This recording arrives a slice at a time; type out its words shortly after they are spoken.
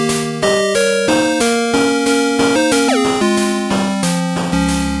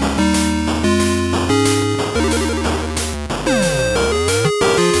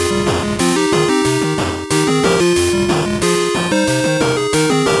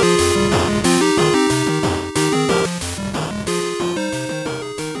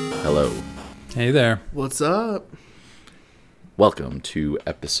Hey there. What's up? Welcome to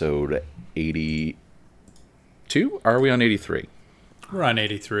episode 82. Are we on 83? We're on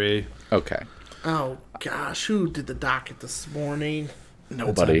 83. Okay. Oh gosh, who did the docket this morning?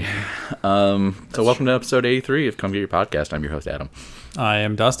 Nobody. So welcome to episode 83 of Come Get Your Podcast. I'm your host, Adam. I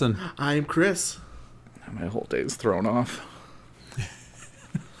am Dustin. I'm Chris. My whole day is thrown off.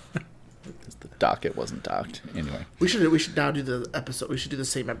 The docket wasn't docked. Anyway. We should now do the episode. We should do the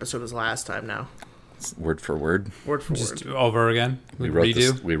same episode as last time now. It's word for word. Word for Just word. over again. We wrote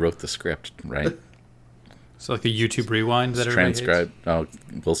Redo. the script, right? So like the YouTube rewind that everybody Transcribe. Oh,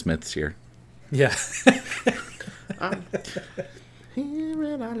 Will Smith's here. hates? Yeah. Here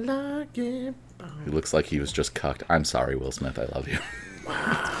and I like it. He looks like he was just cucked. I'm sorry, Will Smith. I love you.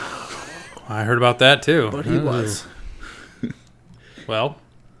 I heard about that too. But he was. Well,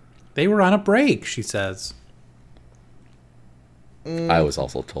 they were on a break, she says. I was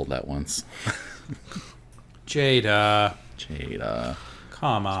also told that once. Jada. Jada.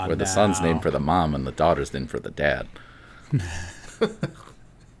 Come on Where the now. son's named for the mom and the daughter's named for the dad.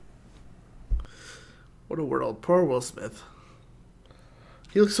 What a world. Poor Will Smith.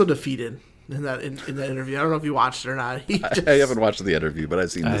 He looks so defeated in that interview. I don't know if you watched it or not. I haven't watched the interview, but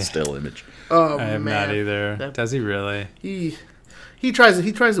I've seen the still image. Oh I have man. not either. Does he really? He tries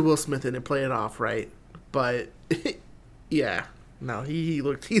to Will Smith it and play it off right, but yeah, no, he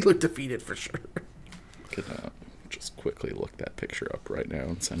looked defeated for sure. Could just quickly look that picture up right now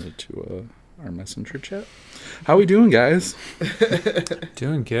and send it to our messenger chat. How we doing, guys?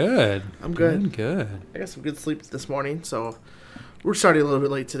 Doing good. I'm good. Doing good. I got some good sleep this morning, so we're starting a little bit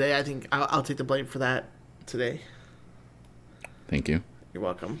late today. I think I'll take the blame for that today. Thank you. You're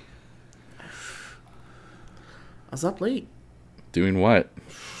welcome. I was up late. Doing what?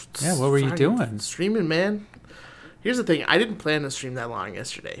 Yeah, what were you doing? Streaming, man. Here's the thing. I didn't plan to stream that long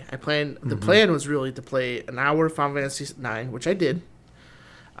yesterday. The plan was really to play an hour of Final Fantasy IX, which I did.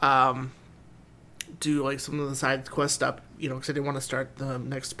 Do like some of the side quest stuff, because I didn't want to start the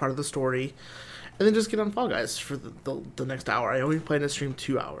next part of the story, and then just get on Fall Guys for the next hour. I only planned to stream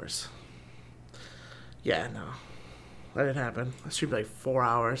 2 hours. Yeah, no, that didn't happen. I streamed like 4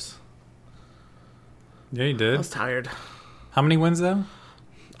 hours. Yeah, you I did. was tired. How many wins though?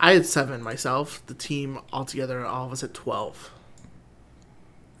 I had 7 myself. The team altogether, all of us at 12.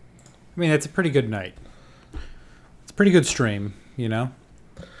 I mean, it's a pretty good night. It's a pretty good stream,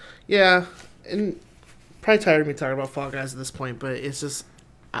 Yeah, and probably tired of me talking about Fall Guys at this point, but it's just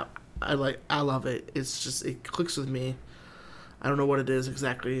I love it. It's just it clicks with me. I don't know what it is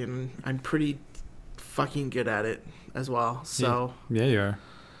exactly, and I'm pretty fucking good at it as well. So yeah, you are.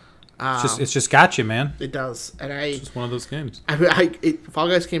 It's just got you, man. it does, and It's just one of those games. Fall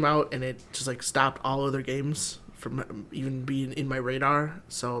Guys came out and it just like stopped all other games from even being in my radar.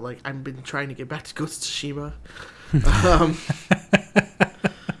 So like I've been trying to get back to Ghost of Tsushima.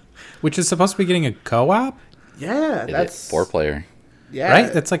 Which is supposed to be getting a co-op, Yeah, that's 4-player. yeah,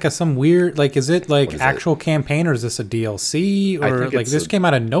 right? That's like some weird, is it like What is actual campaign or is this a DLC I or think like it's this came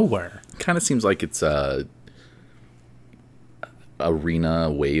out of nowhere? Kind of seems like it's a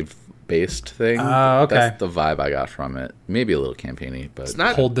arena wave-based thing. Oh, okay. That's the vibe I got from it. Maybe a little campaigny, but it's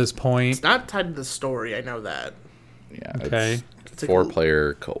not Hold this point. it's not tied to the story. I know that. yeah, Okay. it's It's like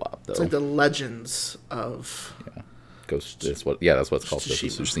 4-player co-op though. It's like the legends of Ghost. That's what it's called. Ghost of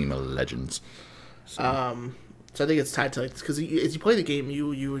Tsushima. Tsushima Legends. So I think it's tied to like because as you play the game,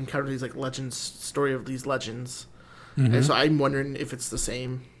 you encounter these like legends, story of these legends, and so I'm wondering if it's the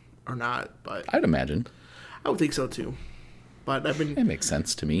same or not. But I'd imagine I would think so too. But I've been it makes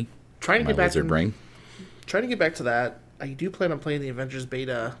sense to me. trying to My get back lizard brain. trying to get back to that. I do plan on playing the Avengers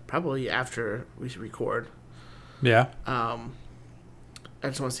beta probably after we record. Yeah. I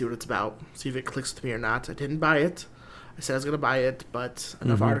just want to see what it's about, see if it clicks with me or not. I didn't buy it. I said I was going to buy it, but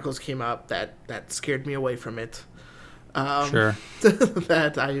enough articles came up that scared me away from it. Sure.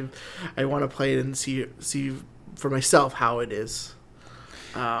 That I want to play it and see for myself how it is.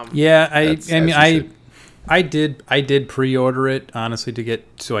 Yeah, That's I mean as you I did pre-order it honestly to get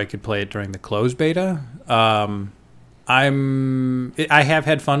so I could play it during the closed beta. I have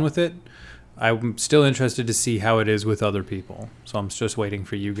had fun with it. I'm still interested to see how it is with other people. So I'm just waiting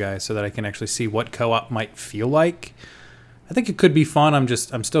for you guys so that I can actually see what co-op might feel like. I think it could be fun. I'm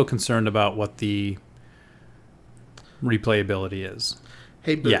still concerned about what the replayability is.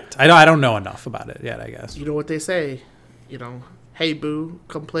 Hey, boo. Yet. I don't know enough about it yet, I guess. You know what they say, hey, boo,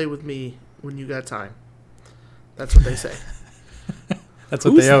 come play with me when you got time. That's what they say. That's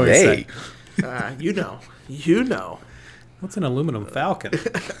what Who's they always they? say. You know. What's an aluminum falcon?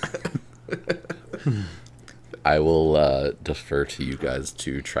 I will defer to you guys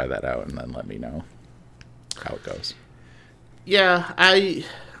to try that out and then let me know how it goes. Yeah,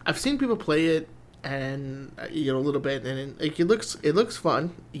 I've seen people play it, and a little bit, and it looks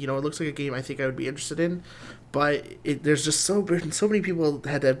fun. It looks like a game I think I would be interested in, but there's just so many people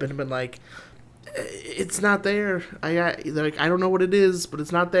that have been like, it's not there. I don't know what it is, but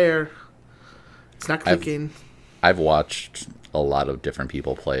it's not there. It's not clicking. I've watched a lot of different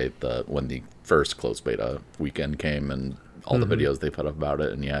people play when the first closed beta weekend came and all the videos they put up about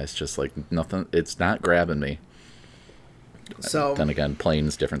it, and it's just like nothing. It's not grabbing me. So then again, playing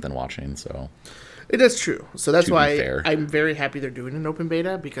is different than watching, so it is true. So that's why fair. I'm very happy they're doing an open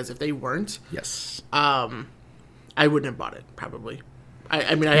beta, because if they weren't, yes, I wouldn't have bought it probably. I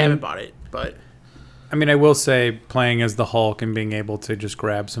haven't bought it, but I mean, I will say playing as the Hulk and being able to just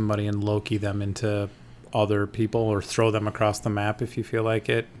grab somebody and Loki them into other people or throw them across the map if you feel like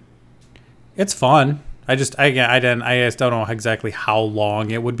it. It's fun. I just don't know exactly how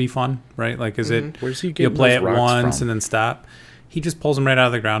long it would be fun, right? Like, is it where's he getting you'll play it those rocks once from? and then stop? He just pulls them right out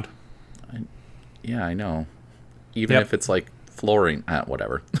of the ground. Yeah, I know. Even if it's like flooring,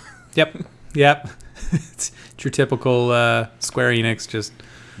 whatever. Yep. It's your typical Square Enix. Just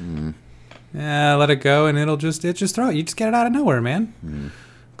let it go, and it just throw it. You just get it out of nowhere, man.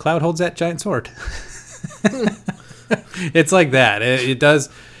 Cloud holds that giant sword. It's like that. It does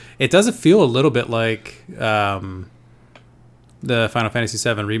feel a little bit like the Final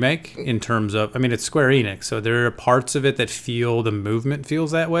Fantasy VII Remake in terms of, I mean, it's Square Enix, so there are parts of it that feel, the movement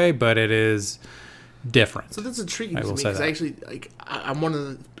feels that way, but it is different. So that's intriguing to me, because I actually, I'm one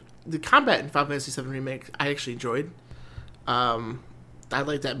of the combat in Final Fantasy VII Remake I actually enjoyed. I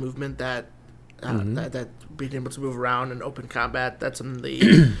like that movement, that being able to move around and open combat. That's something they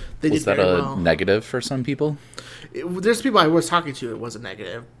did Was that very a well. negative for some people? There's people I was talking to, it was a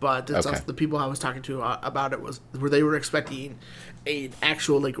negative, but it's Okay. also the people I was talking to about it was where they were expecting an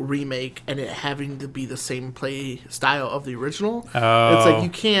actual remake and it having to be the same play style of the original. Oh. It's like you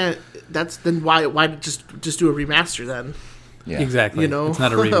can't. That's then why just do a remaster then? Yeah. Exactly. It's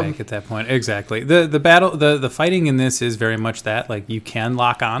not a remake at that point. Exactly. The battle, the fighting in this is very much that. Like, you can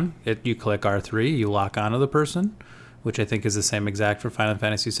lock on it. You click R3, you lock onto the person, which I think is the same exact for Final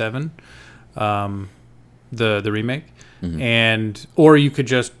Fantasy VII, the remake, or you could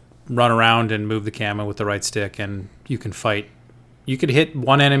just run around and move the camera with the right stick, and you can fight. You could hit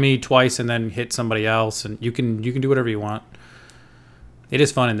one enemy twice and then hit somebody else, and you can do whatever you want. It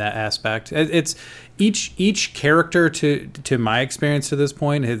is fun in that aspect. It's each character to my experience to this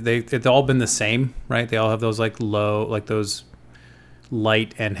point, they've all been the same, right? They all have those those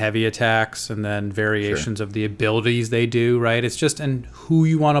light and heavy attacks, and then variations of the abilities they do, right? It's just, and who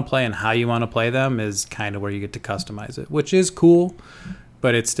you want to play and how you want to play them is kind of where you get to customize it, which is cool,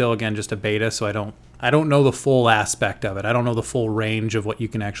 but it's still, again, just a beta, so I don't know the full aspect of it. I don't know the full range of what you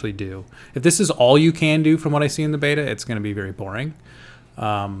can actually do. If this is all you can do from what I see in the beta, it's going to be very boring.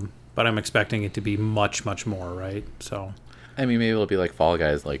 But I'm expecting it to be much, much more, right? So, I mean, maybe it'll be like Fall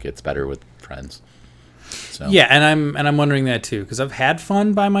Guys, like it's better with friends. So. Yeah, and I'm wondering that too, because I've had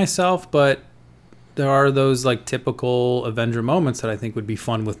fun by myself, but there are those typical Avenger moments that I think would be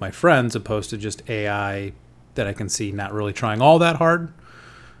fun with my friends, opposed to just AI that I can see not really trying all that hard,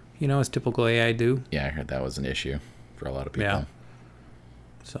 as typical AI do. Yeah, I heard that was an issue for a lot of people. Yeah.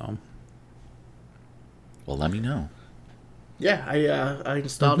 So. Well, let me know. Yeah, I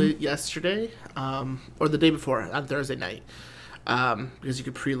installed it yesterday, or the day before, on Thursday night, because you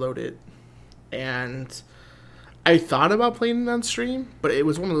could preload it, and I thought about playing it on stream, but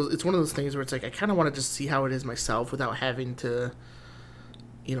it's one of those things where it's like I kind of want to just see how it is myself without having to,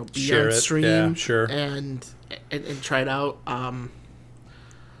 be Share on it. stream, Yeah, sure. and try it out.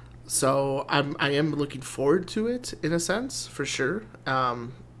 So I am looking forward to it in a sense, for sure.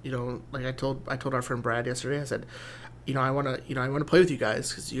 Like I told our friend Brad yesterday, I said, I want to play with you guys,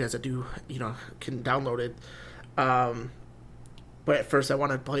 because you guys can download it. But at first I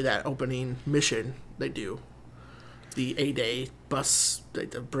want to play that opening mission they do, the A-Day bus,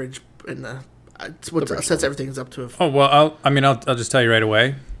 the bridge, and it's what sets everything up to. Oh well, I'll just tell you right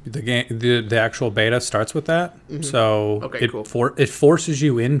away. The game, the actual beta starts with that, so it forces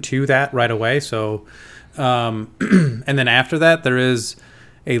you into that right away. So, and then after that, there is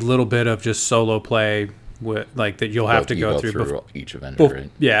a little bit of just solo play with that you'll have to go through each event,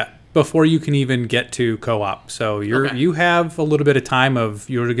 right? Yeah, before you can even get to co-op. So you have a little bit of time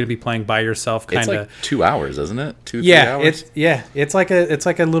you're going to be playing by yourself, kind of. It's like 2 hours, isn't it? 3 hours. It's like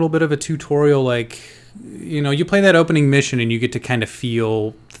a little bit of a tutorial. You play that opening mission and you get to kind of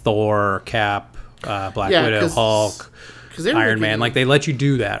feel Thor, Cap, Black Widow, Hulk, Iron Man. They let you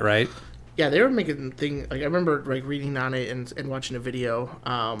do that, right? Yeah, they were making thing like I remember like reading on it and watching a video.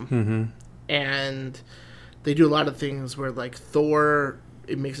 And they do a lot of things where like Thor,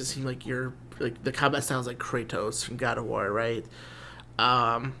 it makes it seem like you're like the combat sounds like Kratos from God of War, right?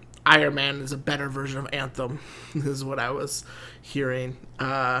 Iron Man is a better version of Anthem, is what I was hearing.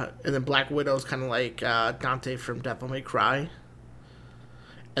 And then Black Widow's kind of like Dante from Devil May Cry.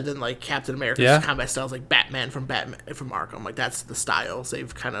 And then like Captain America's combat styles like Batman from Arkham. Like that's the styles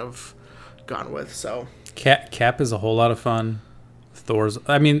they've kind of gone with. So Cap is a whole lot of fun. Thor's.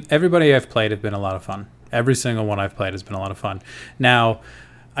 I mean, everybody I've played have been a lot of fun. Every single one I've played has been a lot of fun. Now,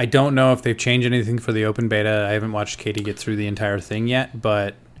 I don't know if they've changed anything for the open beta. I haven't watched Katie get through the entire thing yet,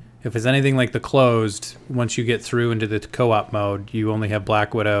 but if it's anything like the closed, once you get through into the co-op mode, you only have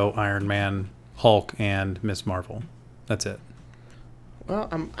Black Widow, Iron Man, Hulk, and Miss Marvel. That's it.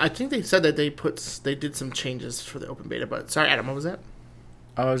 Well, I think they said that they did some changes for the open beta, but sorry, Adam, what was that?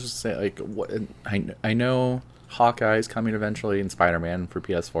 I was just saying, like, what I know Hawkeye's coming eventually, and Spider-Man for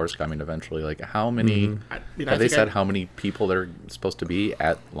PS4 is coming eventually. Like, how many? Have they said how many people they're supposed to be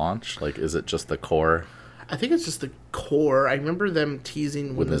at launch? Like, is it just the core? I think it's just the core. I remember them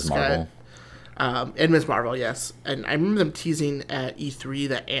teasing with Ms. Marvel. And Ms. Marvel, yes. And I remember them teasing at E3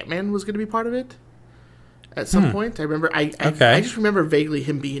 that Ant-Man was going to be part of it at some point. I remember. I just remember vaguely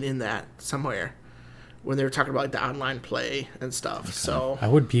him being in that somewhere when they were talking about like the online play and stuff. Okay. So I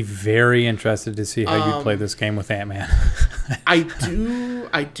would be very interested to see how you play this game with Ant-Man. I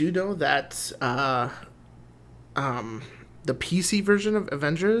do know that the PC version of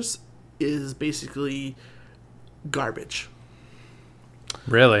Avengers is basically garbage.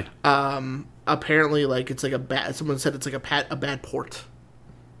 Really? Apparently, like it's like someone said it's like a bad port.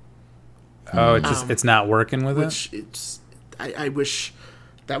 Oh, it's not working with it. I wish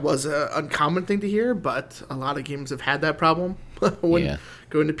that was an uncommon thing to hear, but a lot of games have had that problem when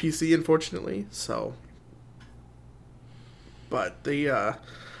going to PC, unfortunately. So, but they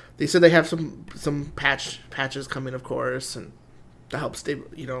said they have some patches coming, of course, and to help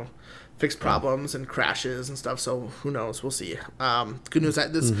fix problems and crashes and stuff. So who knows? We'll see. Good news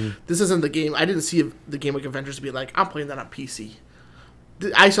that this isn't the game. I didn't see the game like Avengers to be like, I'm playing that on PC.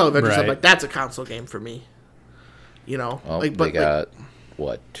 I saw Avengers. I'm like, that's a console game for me. Well, like, but they got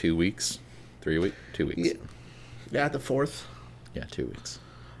what, 2 weeks, 3 weeks, 2 weeks. Yeah, the 4th. Yeah, 2 weeks.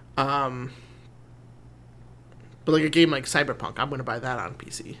 But like a game like Cyberpunk, I'm gonna buy that on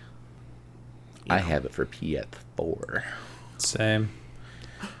PC. I have it for PS4. Same.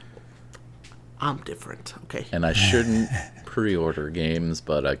 I'm different, okay. And I shouldn't pre-order games,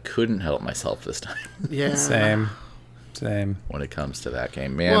 but I couldn't help myself this time. Yeah. Same. When it comes to that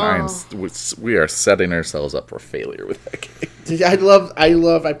game, man, we are setting ourselves up for failure with that game. I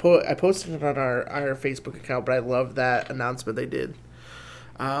posted it on our Facebook account, but I love that announcement they did.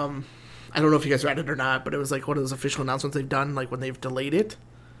 I don't know if you guys read it or not, but it was like one of those official announcements they've done, like when they've delayed it.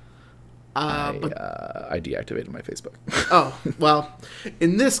 I deactivated my Facebook. Oh, well,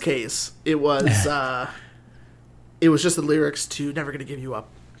 in this case, it was just the lyrics to "Never Gonna Give You Up."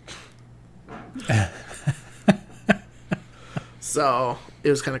 So it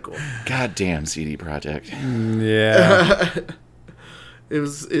was kind of cool. Goddamn CD Projekt. Yeah.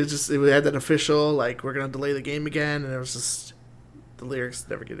 It had that official, like, we're gonna delay the game again, and it was just the lyrics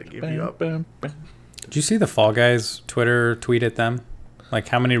 "Never Gonna Give You Up." Did you see the Fall Guys Twitter tweet at them? Like,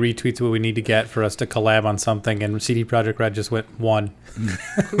 how many retweets will we need to get for us to collab on something? And CD Projekt Red just went 1.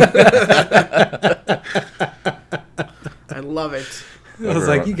 I love it. I was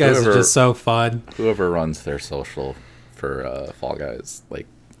like, you guys are just so fun. Whoever runs their social for Fall Guys, like,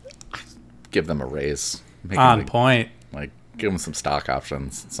 give them a raise. On point. Like, give them some stock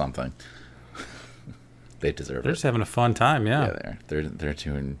options, something. They deserve it. They're just having a fun time, yeah. Yeah, they're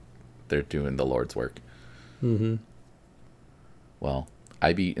doing the Lord's work. Mm-hmm. Well,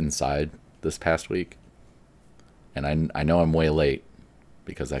 I beat Inside this past week, and I know I'm way late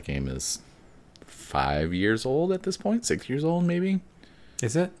because that game is 5 years old at this point, 6 years old maybe.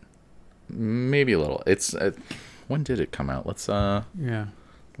 Is it? Maybe a little. It's when did it come out? Let's look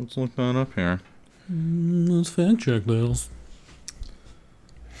that up here. Let's fact check this.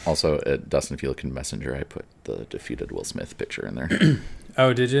 Also, at Dustin, if you look in Messenger, I put the defeated Will Smith picture in there.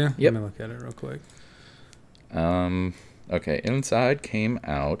 Oh, did you? Yep. Let me look at it real quick. Okay, Inside came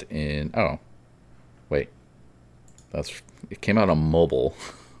out in... Oh, wait. It came out on mobile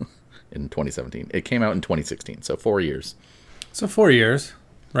in 2017. It came out in 2016, so 4 years. So 4 years,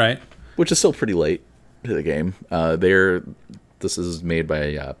 right? Which is still pretty late to the game. This is made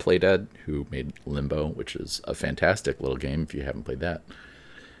by Playdead, who made Limbo, which is a fantastic little game if you haven't played that.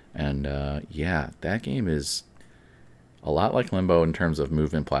 And, that game is... a lot like Limbo in terms of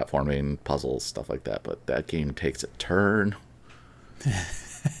movement, platforming, puzzles, stuff like that. But that game takes a turn.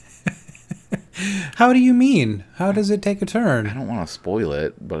 How do you mean? How does it take a turn? I don't want to spoil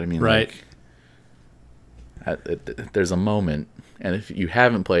it, but I mean, right. There's a moment, and if you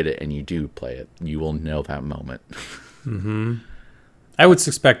haven't played it and you do play it, you will know that moment. Mm-hmm. I would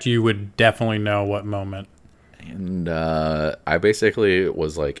suspect you would definitely know what moment. And I basically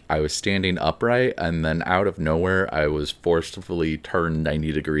was like, I was standing upright, and then out of nowhere, I was forcefully turned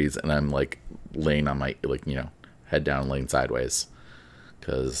 90 degrees, and I'm like laying on my, like, you know, head down, laying sideways.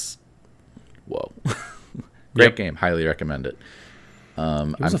 Because, whoa. Great game. Highly recommend it.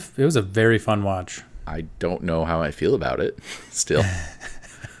 It was a very fun watch. I don't know how I feel about it still.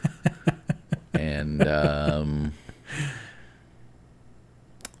 And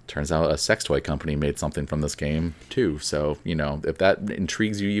turns out a sex toy company made something from this game too. So, you know, if that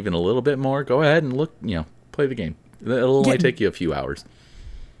intrigues you even a little bit more, go ahead and look, you know, play the game. It'll only take you a few hours.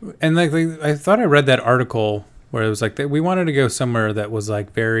 And like I thought I read that article where it was like that we wanted to go somewhere that was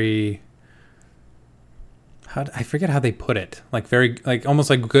like very, I forget how they put it. Like very, like almost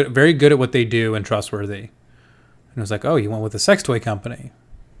like good, very good at what they do and trustworthy. And it was like, oh, you went with a sex toy company.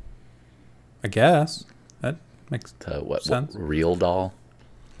 I guess that makes sense. What Real Doll?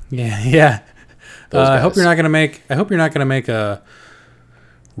 Yeah. I hope you're not gonna make a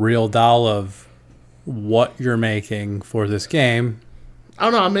Real Doll of what you're making for this game. I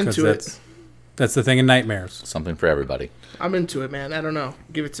don't know. I'm into it. That's the thing in Nightmares. Something for everybody. I'm into it, man. I don't know.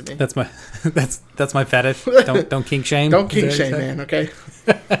 Give it to me. That's my that's my fetish. Don't kink shame. Don't kink shame, man. Okay.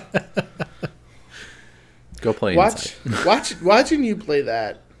 Go play inside. Watching you play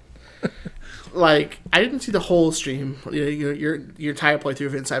that. Like, I didn't see the whole stream, your entire playthrough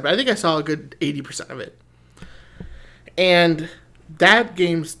of Inside, but I think I saw a good 80% of it. And that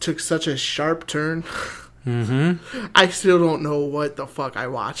game took such a sharp turn. Mm-hmm. I still don't know what the fuck I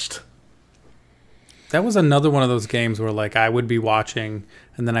watched. That was another one of those games where, like, I would be watching,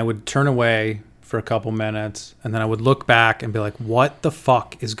 and then I would turn away for a couple minutes, and then I would look back and be like, what the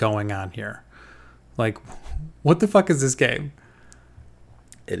fuck is going on here? Like, what the fuck is this game?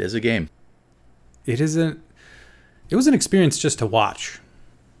 It is a game. It was an experience just to watch.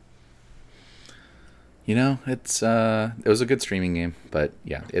 You know, it was a good streaming game, but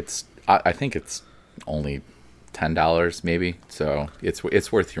yeah, I think it's only $10 maybe, so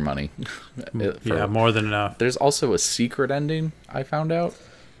it's worth your money. Yeah, more than enough. There's also a secret ending I found out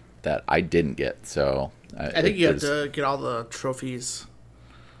that I didn't get, so I think you have to get all the trophies.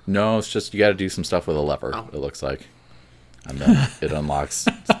 No, it's just you got to do some stuff with a lever. Oh. It looks like. And then it unlocks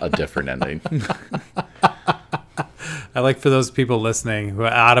a different ending. I like for those people listening who are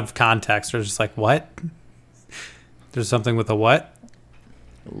out of context are just like, what? There's something with a what?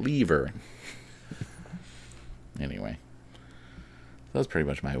 Lever. Anyway. That was pretty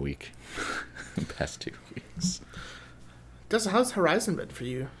much my week. Past 2 weeks. How's Horizon been for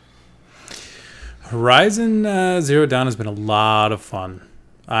you? Horizon Zero Dawn has been a lot of fun.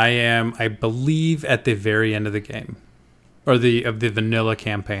 I believe, at the very end of the game. Or of the vanilla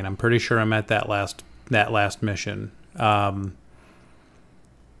campaign. I'm pretty sure I'm at that last mission. It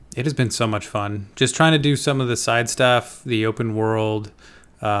has been so much fun. Just trying to do some of the side stuff, the open world.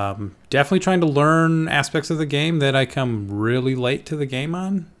 Definitely trying to learn aspects of the game that I come really late to the game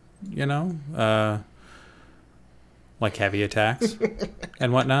on. You know, like heavy attacks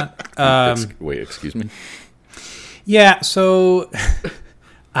and whatnot. Wait, excuse me. Yeah. So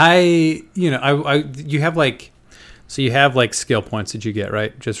you have like. So you have like skill points that you get,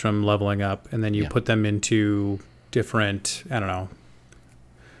 right? Just from leveling up. And then you put them into different, I don't know,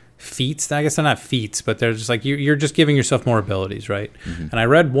 feats. I guess they're not feats, but they're just like, you're just giving yourself more abilities, right? Mm-hmm. And I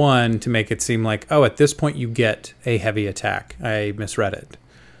read one to make it seem like, oh, at this point you get a heavy attack. I misread it.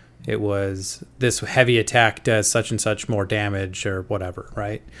 It was this heavy attack does such and such more damage or whatever,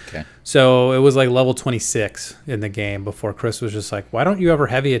 right? Okay. So it was like level 26 in the game before Chris was just like, why don't you ever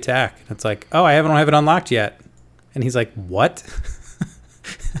heavy attack? And it's like, oh, I don't have it unlocked yet. And he's like, what?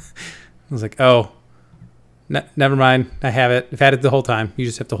 I was like, oh, never mind. I have it. I've had it the whole time. You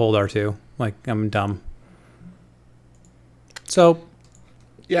just have to hold R2. Like, I'm dumb. So.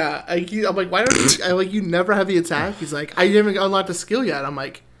 Yeah, I'm like, why don't you? You never have the attack. He's like, I haven't unlocked a skill yet. I'm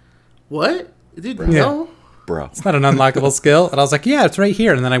like, what? Dude, Bro. no. Bro. It's not an unlockable skill. And I was like, yeah, it's right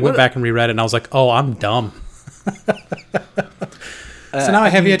here. And then I went back and reread it, and I was like, oh, I'm dumb. So now I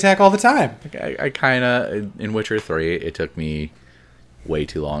heavy attack all the time. I kind of, in Witcher 3, it took me way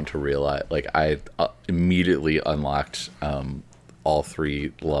too long to realize. Like, I immediately unlocked all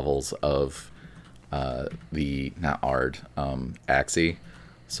 3 levels of not Ard, Axii.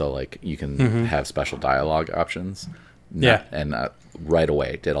 So, like, you can have special dialogue options. And right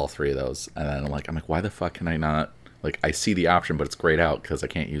away did all 3 of those. And then I'm like, why the fuck can I not? Like, I see the option, but it's grayed out because I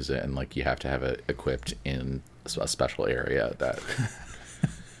can't use it. And like, you have to have it equipped in a special area that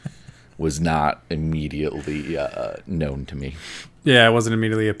was not immediately known to me. Yeah, it wasn't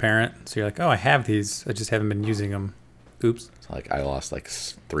immediately apparent. So you're like, oh, I have these. I just haven't been using them. Oops. So like, I lost like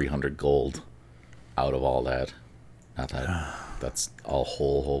 300 gold out of all that. Not that that's a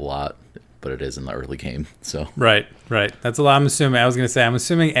whole lot, but it is in the early game. So right. That's a lot. I'm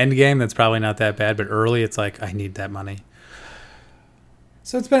assuming end game. That's probably not that bad, but early, it's like I need that money.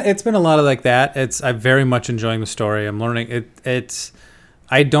 So it's been a lot of like that. I'm very much enjoying the story. I'm learning it.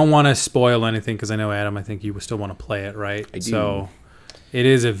 I don't want to spoil anything because I know, Adam, I think you still want to play it, right? I do. So it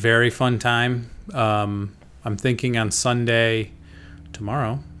is a very fun time. I'm thinking on Sunday,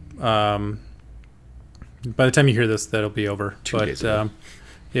 tomorrow. By the time you hear this, that'll be over. 2 days ago.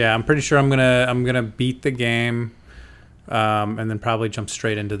 Yeah, I'm pretty sure I'm gonna beat the game, and then probably jump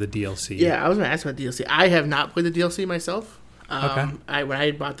straight into the DLC. Yeah, I was gonna ask about DLC. I have not played the DLC myself. Okay. When I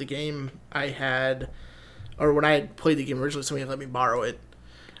had bought the game, when I had played the game originally, somebody let me borrow it.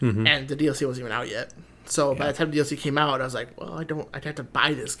 Mm-hmm. And the DLC wasn't even out yet. So by the time the DLC came out, I was like, well, I'd have to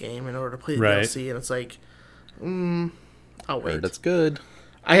buy this game in order to play the DLC. And it's like, I'll wait. That's good.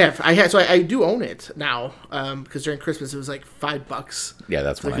 So I do own it now, because during Christmas it was like $5. Yeah,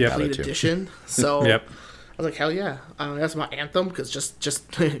 that's when I got it too. Edition. So yep. I was like, hell yeah. That's my Anthem, because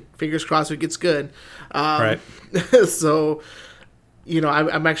just fingers crossed it gets good. Right. So,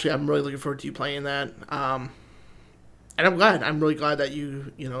 I'm really looking forward to you playing that. And I'm really glad that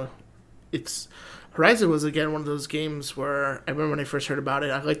it's Horizon was again one of those games where I remember when I first heard about it,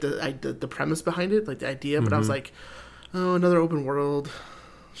 I liked the premise behind it, like the idea, but I was like, oh, another open world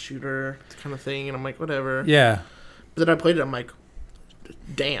shooter kind of thing, and I'm like, whatever. Yeah. But then I played it, I'm like,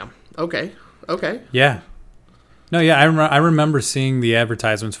 damn, okay. Yeah. No, yeah, I remember seeing the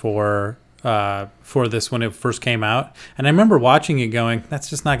advertisements for this when it first came out, and I remember watching it going, that's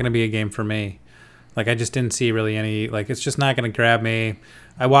just not going to be a game for me. Like, I just didn't see really any, like, it's just not going to grab me.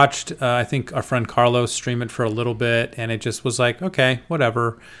 I watched, I think, our friend Carlos stream it for a little bit, and it just was like, okay,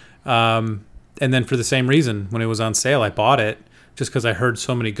 whatever. And then for the same reason, when it was on sale, I bought it just because I heard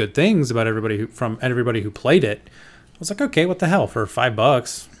so many good things about everybody who played it. I was like, okay, what the hell, for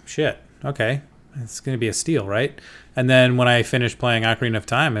 $5? Shit, okay. It's going to be a steal, right? And then when I finished playing Ocarina of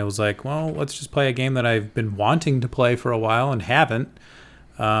Time, it was like, well, let's just play a game that I've been wanting to play for a while and haven't.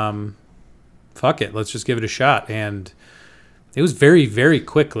 Fuck it, let's just give it a shot. And it was very, very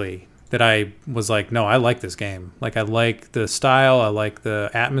quickly that I was like, no, I like this game. Like, I like the style, I like the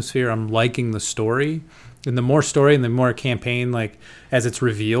atmosphere, I'm liking the story. And the more story and the more campaign, like, as it's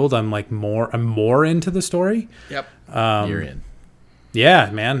revealed, I'm more into the story. Yep. You're in. Yeah,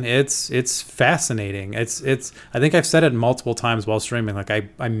 man, it's fascinating. It's I think I've said it multiple times while streaming. Like,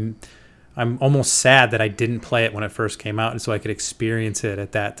 I'm almost sad that I didn't play it when it first came out, and so I could experience it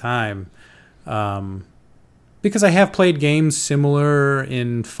at that time. Because I have played games similar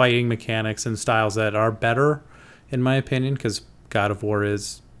in fighting mechanics and styles that are better, in my opinion, because God of War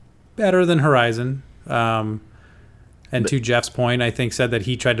is better than Horizon. And to Jeff's point, I think said that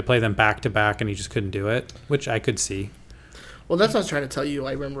he tried to play them back to back and he just couldn't do it, which I could see. Well, that's what I was trying to tell you.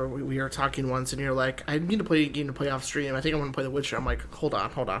 I remember we were talking once, and you're like, I need to play a game to play off stream. I think I'm going to play The Witcher. I'm like, hold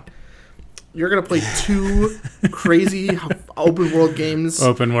on. You're going to play 2 crazy open world games.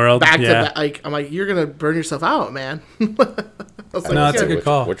 Open world, back to back. Like, I'm like, you're going to burn yourself out, man. I was like, no, it's a good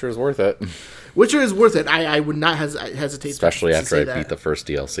call. Witcher is worth it. Witcher is worth it. I would not hesitate Especially to after say I that. beat the first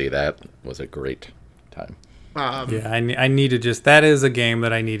DLC. That was a great time. Yeah, I need to just... That is a game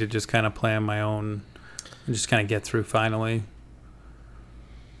that I need to just kind of play on my own and just kind of get through finally.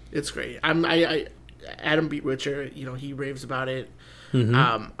 It's great. Adam beat Witcher. He raves about it.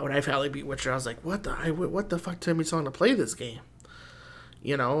 Mm-hmm. When I finally beat Witcher, I was like, what the fuck took me so long to play this game?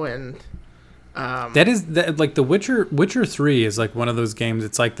 And that is like the Witcher 3 is like one of those games.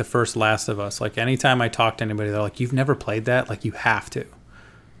 It's like the first Last of Us. Like, anytime I talk to anybody, they're like, you've never played that? Like, you have to.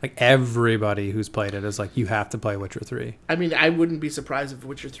 Like, everybody who's played it is like, you have to play Witcher 3. I mean, I wouldn't be surprised if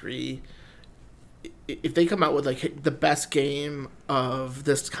Witcher 3, if they come out with like the best game of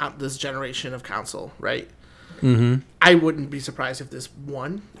this generation of console, right? Mm-hmm. I wouldn't be surprised if this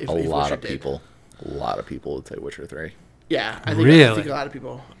won. If lot of people would say Witcher 3. Yeah, I think a lot of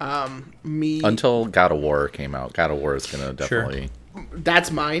people. Until God of War came out. God of War is gonna definitely. Sure.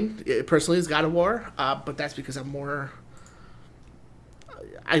 That's mine personally. Is God of War, but that's because I'm more.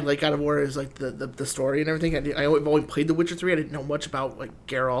 I like God of War is like the story and everything. I've only played The Witcher 3. I didn't know much about like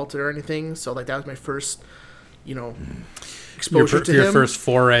Geralt or anything, so like that was my first, exposure to him. Your first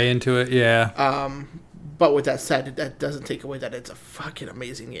foray into it, yeah. But with that said, that doesn't take away that it's a fucking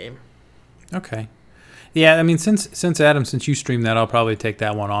amazing game. Okay. Yeah, I mean, since Adam, since you stream that, I'll probably take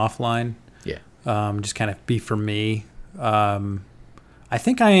that one offline. Yeah. Just kind of be for me. I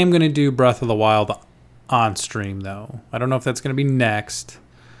think I am going to do Breath of the Wild on stream, though. I don't know if that's going to be next.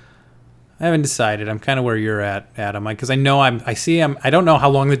 I haven't decided. I'm kind of where you're at, Adam, because I know I don't know how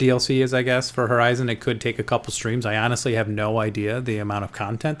long the DLC is. I guess for Horizon, it could take a couple streams. I honestly have no idea the amount of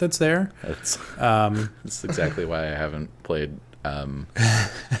content that's there. That's exactly why I haven't played any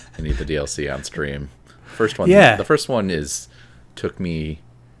of the DLC on stream. First one, yeah. The first one took me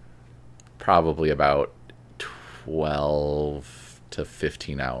probably about 12 to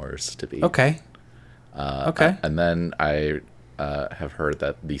 15 hours to beat. Okay. Okay. And then I have heard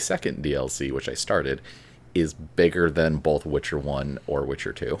that the second DLC, which I started, is bigger than both Witcher 1 or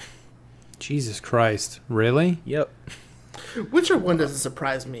Witcher 2. Jesus Christ. Really? Yep. Witcher 1 doesn't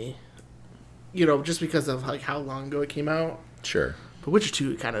surprise me. Just because of like how long ago it came out. Sure. But Witcher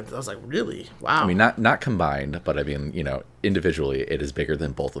 2 I was like, really? Wow. I mean, not combined, but I mean, individually, it is bigger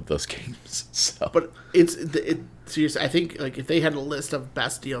than both of those games. So. But seriously, I think like if they had a list of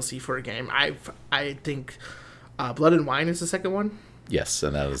best DLC for a game, I think Blood and Wine is the second one. Yes,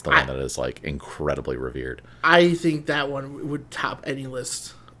 and that is the one that is like incredibly revered. I think that one would top any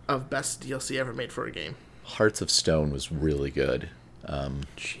list of best DLC ever made for a game. Hearts of Stone was really good.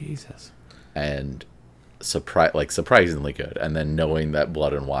 Jesus. And surprisingly good. And then knowing that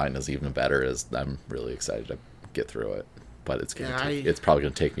Blood and Wine is even better I'm really excited to get through it. But it's probably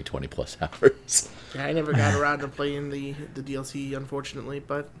going to take me 20 plus hours. Yeah, I never got around to playing the DLC, unfortunately,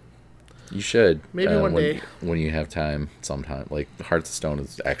 but you should. Maybe one day. When you have time sometime. Like, Hearts of Stone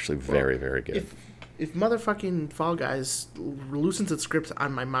is actually very, very good. If motherfucking Fall Guys loosens its script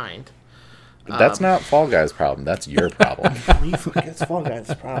on my mind... That's not Fall Guys' problem. That's your problem. It's Fall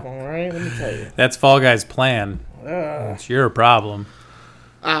Guys' problem, all right? Let me tell you. That's Fall Guys' plan. It's your problem.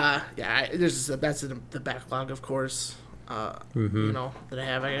 Yeah, that's the backlog, of course. That I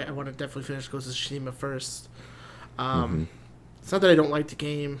have. I want to definitely finish Ghost of Tsushima first. It's not that I don't like the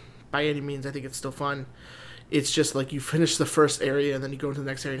game by any means. I think it's still fun. It's just like you finish the first area and then you go into the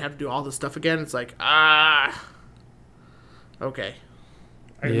next area and have to do all this stuff again. It's like, okay.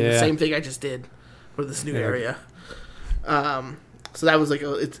 The same thing I just did for this new area. So that was like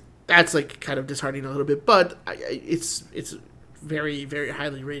that's like kind of disheartening a little bit, but it's very, very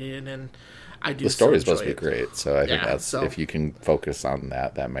highly rated, and I do. The story is supposed to be great, so I think if you can focus on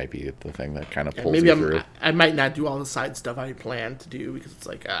that might be the thing that kind of pulls you through. I might not do all the side stuff I planned to do because it's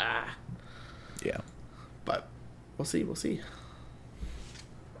like yeah, but we'll see.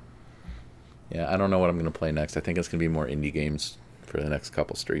 Yeah, I don't know what I'm going to play next. I think it's going to be more indie games for the next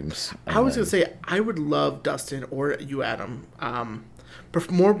couple streams. I was going to say, I would love Dustin or you, Adam.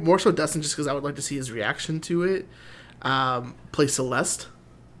 More so Dustin, just because I would like to see his reaction to it. Play Celeste.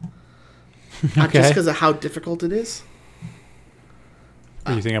 Not just because of how difficult it is.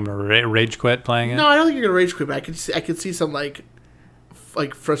 You think I'm going to rage quit playing it? No, I don't think you're going to rage quit, but I could see some like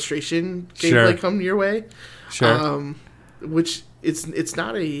frustration gameplay come your way. Sure. Which it's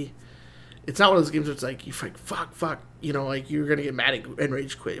not one of those games where it's like, you fuck, like you're going to get mad and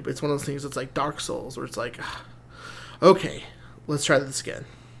rage quit. But it's one of those things that's like Dark Souls, where it's like, okay, let's try this again.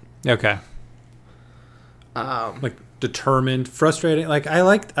 Okay. Like determined, frustrating. Like I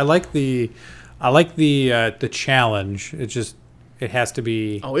like the challenge. It has to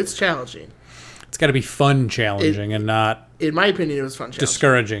be. Oh, it's challenging. It's got to be fun challenging and not. In my opinion, it was fun challenging.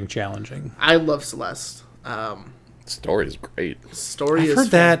 Discouraging challenging. I love Celeste. Story is great. Story is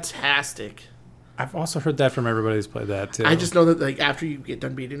fantastic. I've also heard that from everybody who's played that too. I just know that like after you get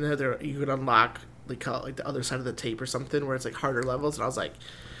done beating it, you could unlock like the other side of the tape or something where it's like harder levels, and I was like,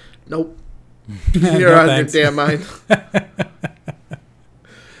 nope, you're on your damn mind.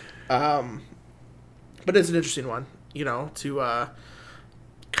 But it's an interesting one, to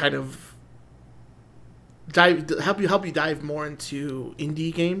kind of help you dive more into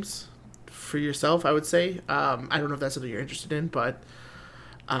indie games for yourself, I would say. I don't know if that's something you're interested in, but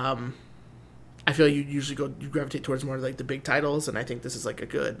I feel like you usually you gravitate towards more like the big titles, and I think this is like a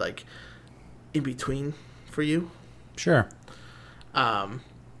good like in between for you. Sure. Because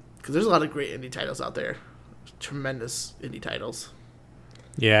there's a lot of great indie titles out there, tremendous indie titles.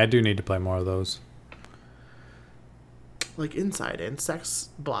 Yeah, I do need to play more of those. Like Inside and Sex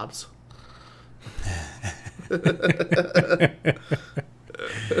Blobs.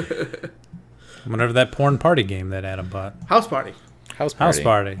 Whenever that porn party game that Adam bought. House Party. House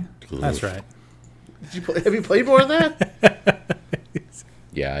Party. That's right. Have you played more of that?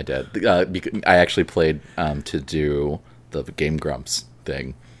 Yeah, I did. I actually played to do the Game Grumps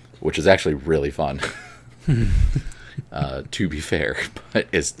thing, which is actually really fun. To be fair, but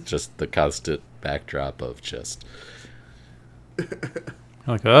it's just the constant backdrop of just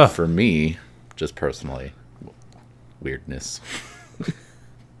Like, ugh. for me, just personally, weirdness.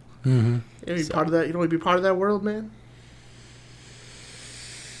 You want to be part of that? You don't want to be part of that world, man?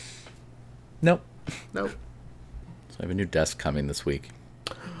 Nope. Nope. So I have a new desk coming this week.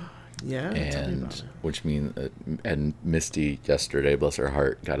 Yeah. Tell me about And it. which means and Misty yesterday, bless her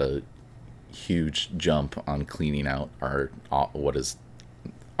heart, got a huge jump on cleaning out our office.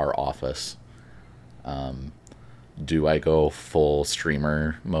 Do I go full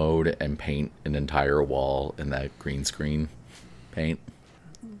streamer mode and paint an entire wall in that green screen paint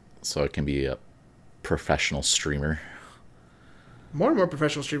so it can be a professional streamer? More and more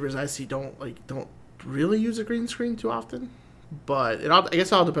professional streamers I see don't really use a green screen too often. But I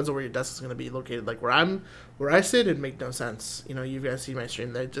guess it all depends on where your desk is going to be located. Like where I sit, it'd make no sense. You know, you guys see my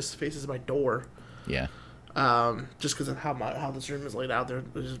stream that just faces my door. Yeah. Just because of how this room is laid out,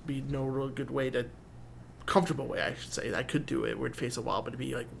 there'd just be no real good way to, comfortable way I should say. I could do it where it'd face a wall, but it'd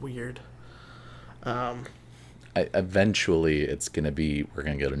be like weird. Eventually, it's gonna be we're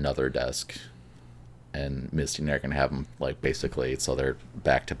gonna get another desk, and Misty and I are gonna have them like basically so they're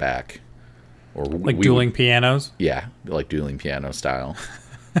back to back, or Like dueling pianos. Yeah, like dueling piano style.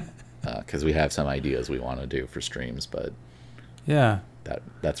 Because we have some ideas we want to do for streams, but Yeah.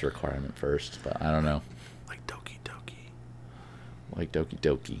 that's a requirement first. But I don't know. Like Doki Doki. Like Doki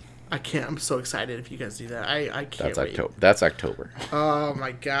Doki. I can't. I'm so excited if you guys do that. I can't That's wait. October. That's October. Oh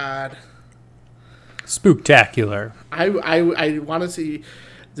my god. Spooktacular. I want to see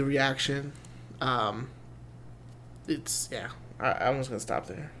the reaction. It's yeah. I'm just gonna stop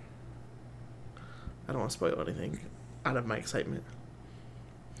there. I don't want to spoil anything out of my excitement.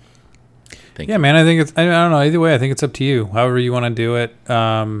 Yeah, man. I think it's. I don't know. Either way, I think it's up to you. However you want to do it.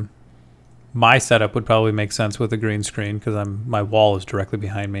 My setup would probably make sense with a green screen because my wall is directly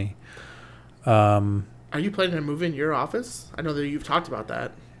behind me. Are you planning to move in your office? I know that you've talked about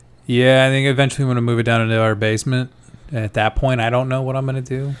that. Yeah, I think eventually I'm going to move it down into our basement. And at that point, I don't know what I'm going to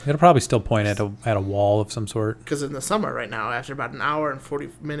do. It'll probably still point at a wall of some sort. Because in the summer right now, after about an hour and 40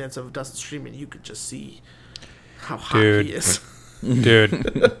 minutes of Dustin streaming, you could just see how hot Dude. he is. Dude,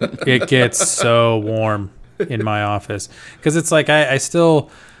 it gets so warm in my office. Because it's like I still,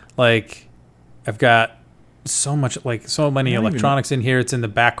 like, I've got so much, like, so many You're not electronics in here. It's in the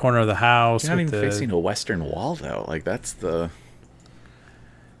back corner of the house. You're not with even the- facing a western wall though. Like that's the.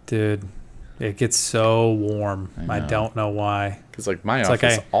 Dude, it gets so warm. I I know. don't know why. Because like my It's like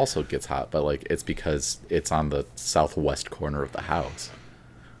office I- also gets hot, but like it's because it's on the southwest corner of the house.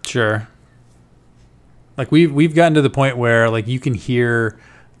 Sure. Like we've gotten to the point where like you can hear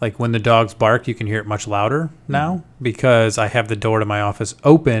like when the dogs bark, you can hear it much louder now because I have the door to my office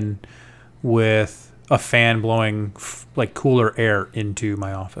open with a fan blowing like cooler air into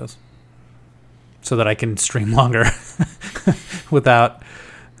my office so that I can stream longer without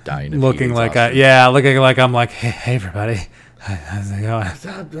Dying of looking heat like exhaustion. looking like I'm like, hey everybody, how's it going?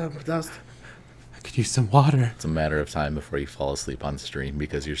 Dust. I could use some water. It's a matter of time before you fall asleep on stream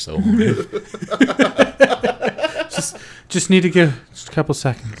because you're so horny. Just need to get just a couple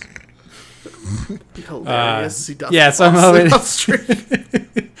seconds. Hilarious. See Dustin yeah, fall somehow asleep it- on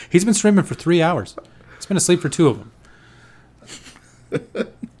stream. He's been streaming for 3 hours. He's been asleep for 2 of them.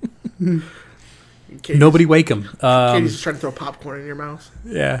 Katie's- Nobody wake him. Katie's just trying to throw popcorn in your mouth.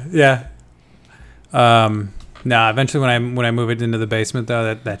 Yeah. Eventually when I move it into the basement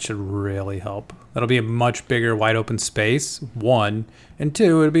though, that should really help. That'll be a much bigger, wide open space. 1, and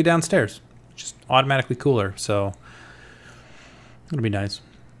 2, it'll be downstairs, just automatically cooler. So it'll be nice.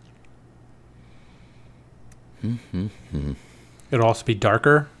 It'll also be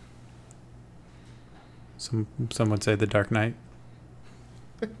darker. Some would say the Dark Knight.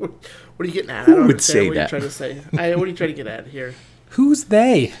 What are you getting at? Who I don't would understand say what that? you're trying to say. What are you trying to get at here? Who's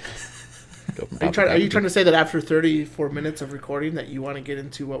they? Are you trying to say that after 34 minutes of recording that you want to get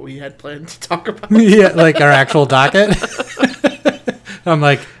into what we had planned to talk about? Yeah, like our actual docket. I'm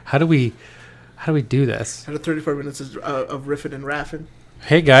like, how do we do this? After 34 minutes of riffing and raffing.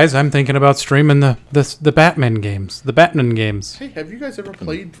 Hey guys, I'm thinking about streaming the Batman games, the Batman games Hey, have you guys ever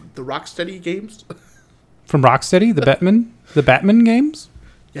played the Rocksteady games? from Rocksteady, the Batman games.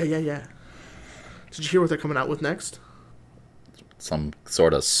 Yeah. Did you hear what they're coming out with next? Some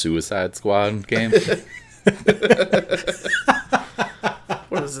sort of Suicide Squad game. What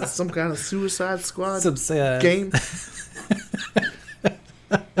is this? Some kind of Suicide Squad Some, game?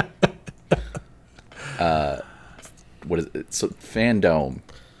 What is it? So Fandom.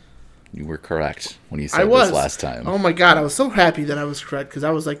 You were correct when you said I was this last time. Oh my god, I was so happy that I was correct because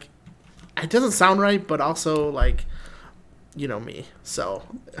I was like, it doesn't sound right, but also like, you know me. So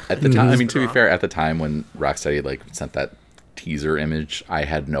at the time, I mean, to be fair, at the time when Rocksteady like sent that teaser image, I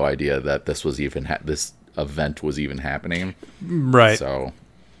had no idea that this was even this event was even happening. Right. So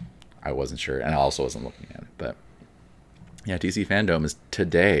I wasn't sure, and I also wasn't looking at it. But yeah, DC Fandom is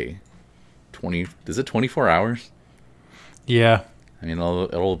today. Is it 24 hours? Yeah. I mean,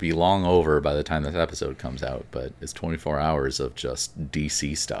 it'll be long over by the time this episode comes out, but it's 24 hours of just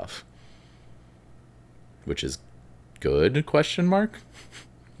DC stuff, which is good? Question mark.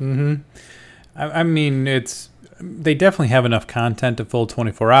 Mm-hmm. I mean, they definitely have enough content to fill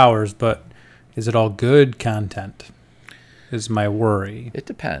 24 hours, but is it all good content? Is my worry. It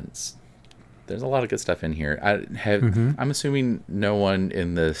depends. There's a lot of good stuff in here. I'm assuming no one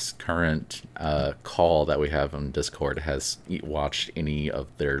in this current call that we have on Discord has watched any of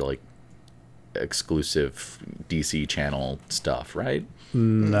their like exclusive DC channel stuff, right?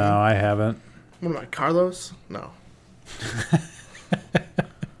 No, I haven't. What am I, Carlos? No.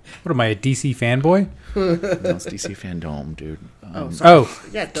 What am I, a DC fanboy? No, it's DC Fandom, dude.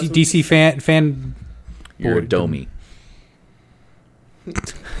 Yeah, DC fan. You're a domie.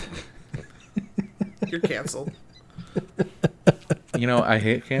 You're canceled. You know, I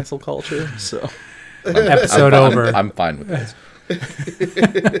hate cancel culture, so Episode over. I'm fine with this.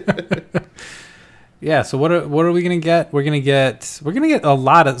 Yeah, so what are we gonna get? We're gonna get a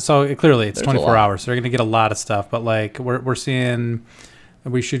lot of. So clearly it's 24 hours, so we're gonna get a lot of stuff. But like we're seeing,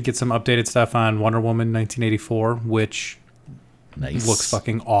 we should get some updated stuff on Wonder Woman 1984, which looks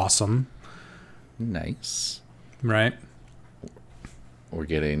fucking awesome. Nice, right? We're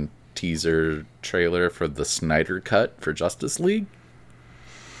getting teaser trailer for the Snyder Cut for Justice League,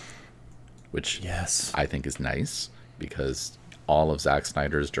 which yes, I think is nice because all of Zack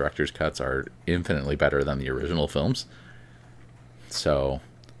Snyder's director's cuts are infinitely better than the original films. So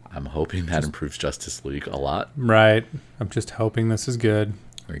I'm hoping that improves Justice League a lot. Right. I'm just hoping this is good.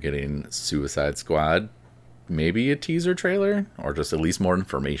 We're getting Suicide Squad, maybe a teaser trailer, or just at least more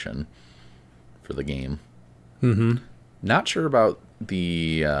information for the game. Mm-hmm. Not sure about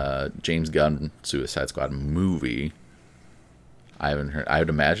the James Gunn Suicide Squad movie. I haven't heard. I would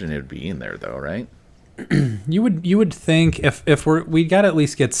imagine it would be in there though, right? You would think if we got to at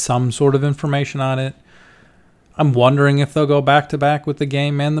least get some sort of information on it. I'm wondering if they'll go back to back with the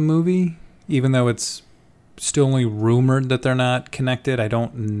game and the movie, even though it's still only rumored that they're not connected. I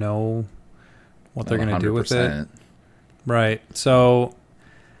don't know what they're going to do with it. Right. So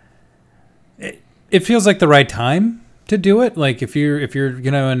it feels like the right time to do it. Like if you're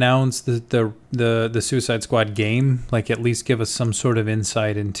going to announce the Suicide Squad game, like at least give us some sort of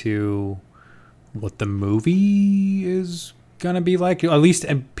insight into what the movie is going to be like. At least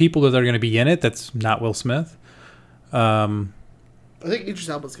people that are going to be in it that's not Will Smith. I think Idris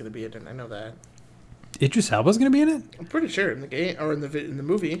Elba's going to be in it. I know that. Idris Elba's going to be in it? I'm pretty sure in the game or in the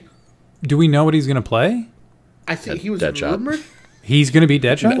movie. Do we know what he's going to play? I think he was Deadshot. rumored. He's going to be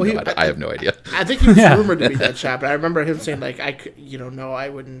Deadshot? No, I have no idea. I think he was rumored to be Deadshot, but I remember him saying like, I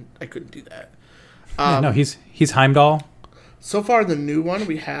couldn't do that. No, he's Heimdall. So far, the new one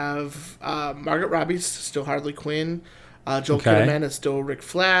we have Margaret Robbie's still Harley Quinn, Joel Kinnaman is still Rick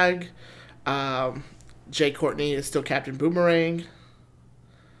Flag, Jay Courtney is still Captain Boomerang.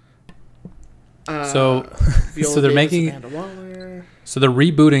 So they're Davis, making Amanda Waller. So they're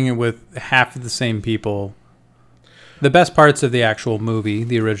rebooting it with half of the same people. The best parts of the actual movie,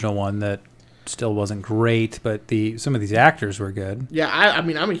 the original one, that still wasn't great, but some of these actors were good. Yeah, I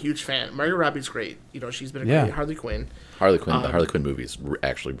mean, I'm a huge fan. Margaret Robbie's great. You know, she's been a great Harley Quinn. The Harley Quinn movie is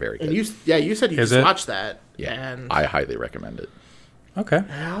actually very good. And you said you just watched that. Yeah, and I highly recommend it. Okay,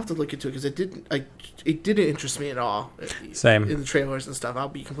 I'll have to look into it because it didn't interest me at all. Same in the trailers and stuff. I'll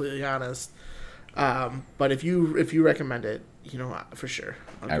be completely honest. But if you recommend it, you know, for sure.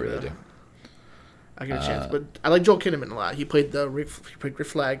 I really do. I get a chance, but I like Joel Kinnaman a lot. He played Rick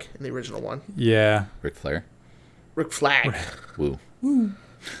Flag in the original one. Yeah, Ric Flair. Rick Flag. Woo.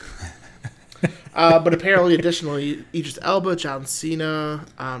 But apparently, additionally, Idris Elba, John Cena,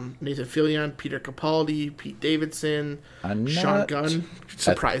 Nathan Fillion, Peter Capaldi, Pete Davidson, Sean Gunn.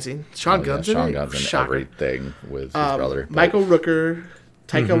 Surprising. Sean Gunn's in it? Gunn's in everything with his brother. Michael Rooker,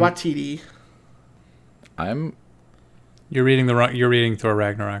 Taika Waititi. You're reading Thor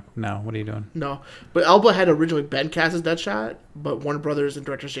Ragnarok now. What are you doing? No, but Elba had originally been cast as Deadshot, but Warner Brothers and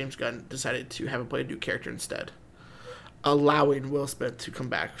director James Gunn decided to have him play a new character instead, allowing Will Smith to come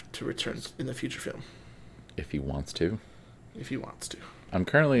back to return in the future film. If he wants to. I'm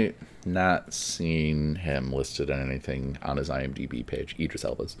currently not seeing him listed on anything on his IMDb page, Idris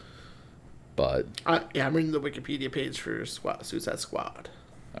Elba's. But I'm reading the Wikipedia page for Suicide Squad.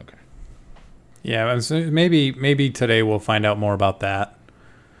 Okay. Yeah, so maybe today we'll find out more about that.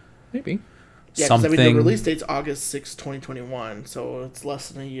 Maybe. Yeah, because the release date's August 6, 2021, so it's less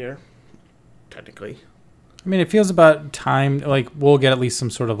than a year, technically. I mean, it feels about time. Like, we'll get at least some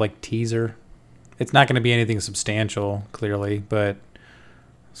sort of, like, teaser. It's not going to be anything substantial, clearly, but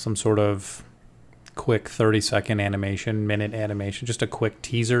some sort of quick 30-second animation, minute animation, just a quick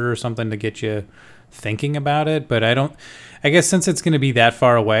teaser or something to get you thinking about it. But I guess since it's going to be that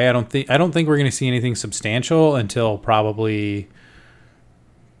far away, I don't think we're going to see anything substantial until probably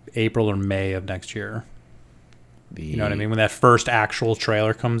April or May of next year. You know what I mean? When that first actual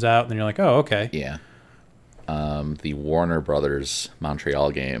trailer comes out, then you're like, oh, okay. Yeah. The Warner Brothers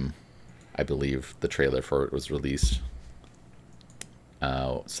Montreal game, I believe the trailer for it was released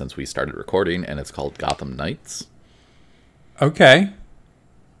since we started recording, and it's called Gotham Knights. Okay.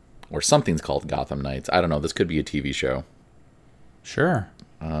 Or something's called Gotham Knights. I don't know. This could be a TV show. Sure.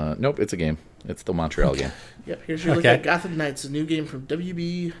 Nope, it's a game. It's the Montreal game. Yep, here's your look at Gotham Knights, a new game from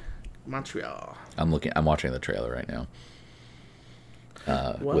WB Montreal. I'm watching the trailer right now.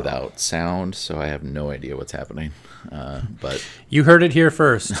 Without sound, so I have no idea what's happening. But you heard it here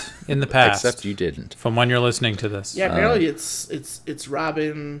first in the past. Except you didn't. From when you're listening to this. Yeah, apparently it's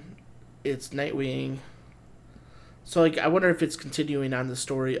Robin, it's Nightwing. So I wonder if it's continuing on the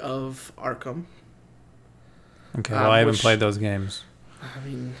story of Arkham. Okay, well, I haven't played those games. I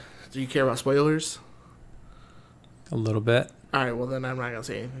mean, do you care about spoilers? A little bit. All right, well then I'm not gonna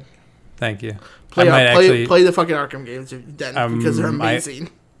say anything. Thank you. Play the fucking Arkham games then, because they're amazing.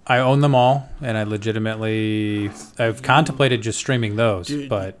 I own them all, and I've contemplated just streaming those. Dude,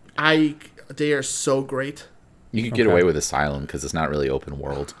 but they are so great. You could get away with Asylum because it's not really open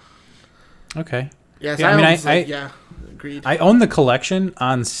world. Okay. Yeah, agreed. I own the collection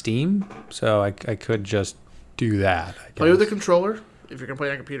on Steam, so I could just do that. Play with the controller if you're gonna play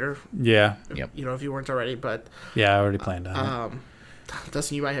on a computer. Yeah. Yep. You know, if you weren't already, but yeah, I already planned on it.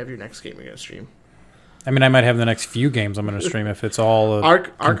 Dustin, you might have your next game you're gonna stream. I mean, I might have the next few games I'm going to stream if it's all a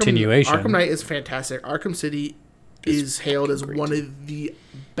continuation. Arkham Knight is fantastic. Arkham City is hailed as one of the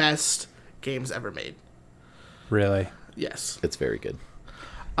best games ever made. Really? Yes. It's very good.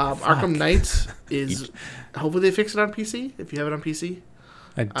 Arkham Knight is... Hopefully they fix it on PC, if you have it on PC.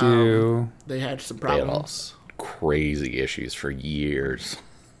 I do. They had some problems. They had crazy issues for years.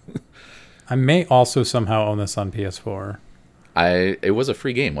 I may also somehow own this on PS4. It was a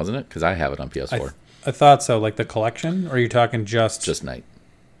free game, wasn't it? Because I have it on PS4. I thought so. Like the collection, or are you talking just Night?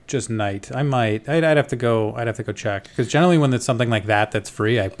 Just Night. I might. I'd have to go. I'd have to go check because generally when it's something like that that's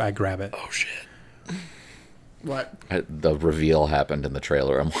free, I grab it. Oh shit! What? The reveal happened in the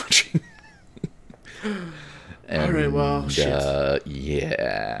trailer I'm watching. All right. Well, shit.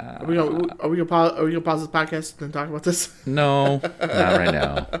 Yeah. Are we gonna pause this podcast and talk about this? No, not right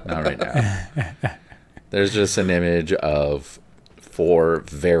now. Not right now. There's just an image of 4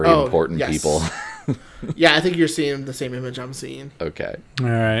 very important people. Yeah, I think you're seeing the same image I'm seeing. Okay. All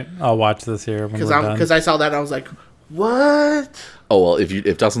right, I'll watch this here because I saw that and I was like, what? Oh well,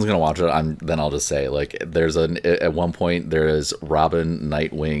 if Dustin's gonna watch it, then I'll just say there's at one point there is Robin,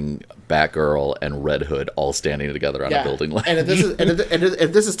 Nightwing, Batgirl, and Red Hood all standing together on a building ledge. And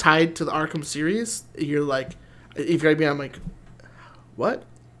if this is tied to the Arkham series, you're like, if you're me, I'm like, what?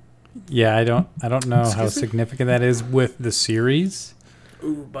 Yeah, I don't know how significant that is with the series.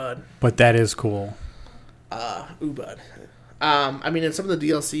 Ooh, bud. But that is cool. Ooh, bud. I mean, in some of the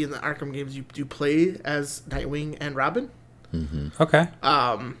DLC in the Arkham games, you do play as Nightwing and Robin. Mm-hmm. Okay.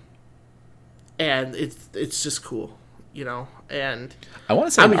 And it's just cool, you know. And I want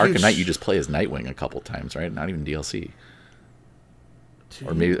to say in Arkham Knight you just play as Nightwing a couple times, right? Not even DLC.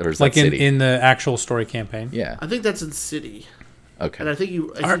 Or maybe or is like that City? In the actual story campaign. Yeah. I think that's in City. Okay. And I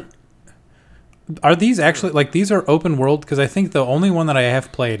think Are these actually these are open world? Because I think the only one that I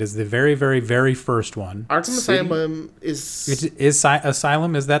have played is the very, very, very first one. Arkham Asylum is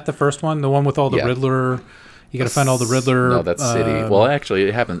Asylum. Is that the first one? The one with all the Riddler. You got to find all the Riddler. No, that's City. Well, actually,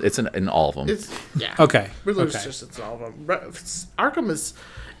 it happens. It's in all of them. Okay. Riddler's just in all of them. Arkham is.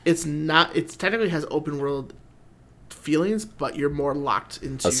 It's not. It technically has open world feelings, but you're more locked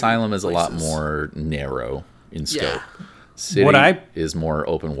into. Asylum is a lot more narrow in scope. Yeah. City is more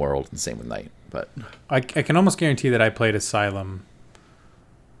open world, and same with Night. But I can almost guarantee that I played Asylum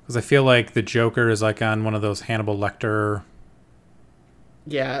because I feel like the Joker is like on one of those Hannibal Lecter.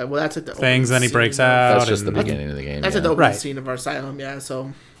 Yeah, well, that's at the things. Then he breaks out. That's just the beginning of the game. That's at the opening scene of our Asylum. Yeah,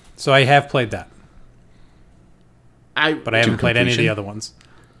 so I have played that. But I haven't played any of the other ones.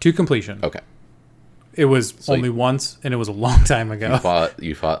 To completion. Okay. It was only once, and it was a long time ago.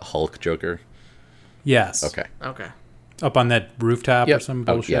 You fought Hulk Joker. Yes. Okay. Up on that rooftop or some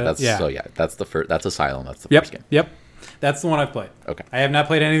bullshit. That's the first. That's Asylum. That's the first game. Yep. That's the one I've played. Okay. I have not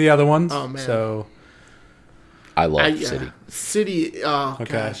played any of the other ones. Oh man. So I love City. City. Oh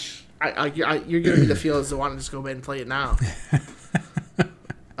gosh. You're giving me the feels to want to just go ahead and play it now.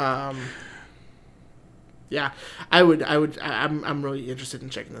 Yeah, I would. I'm really interested in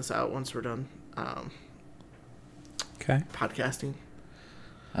checking this out once we're done. Okay. Podcasting.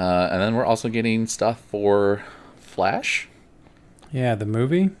 And then we're also getting stuff for Flash. Yeah, the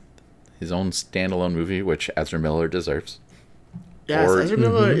movie. His own standalone movie, which Ezra Miller deserves. Yes, Ezra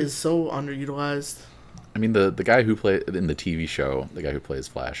Miller is so underutilized. I mean, the guy who played in the TV show, the guy who plays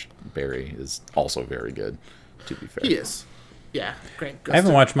Flash, Barry, is also very good, to be fair. He is. Yeah, great. I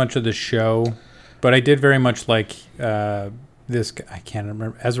haven't watched much of the show, but I did very much like this guy. I can't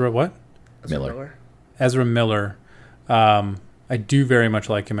remember. Ezra what? Miller. Ezra Miller. I do very much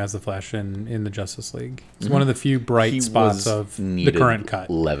like him as the Flash in the Justice League. It's one of the few bright spots of the current cut.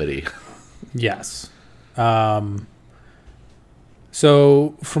 Levity. Yes.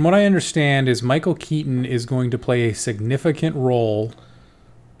 So, from what I understand, is Michael Keaton is going to play a significant role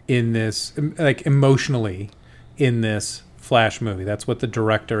in this, like emotionally, in this Flash movie. That's what the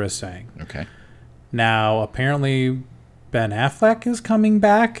director is saying. Okay. Now, apparently, Ben Affleck is coming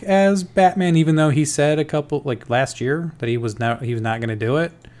back as Batman, even though he said last year that he was not going to do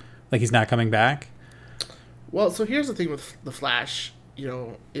it. Like, he's not coming back. Well, so here's the thing with the Flash,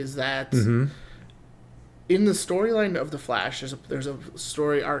 is that in the storyline of the Flash, there's a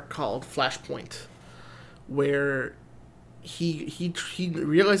story arc called Flashpoint, where he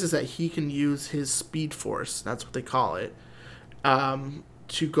realizes that he can use his Speed Force, that's what they call it,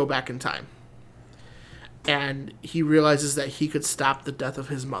 to go back in time. And he realizes that he could stop the death of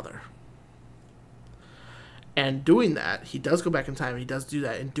his mother. And doing that, he does go back in time, he does do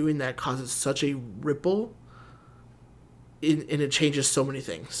that, and doing that causes such a ripple, and it changes so many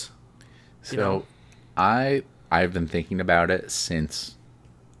things. So, I've been thinking about it since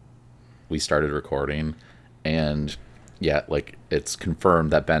we started recording, and yeah, like, it's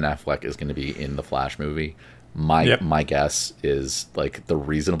confirmed that Ben Affleck is going to be in the Flash movie. My guess is, like, the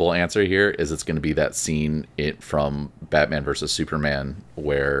reasonable answer here is it's going to be that scene from Batman versus Superman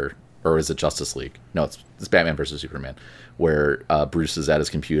or is it Justice League? No, it's Batman versus Superman, where Bruce is at his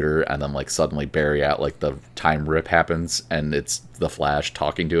computer and then, like, suddenly Barry the time rip happens and it's the Flash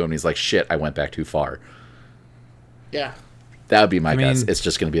talking to him and he's like, shit, I went back too far. Yeah. That would be my guess. It's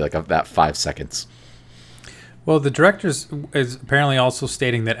just going to be like that 5 seconds. Well, the director is apparently also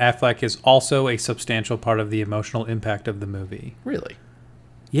stating that Affleck is also a substantial part of the emotional impact of the movie. Really?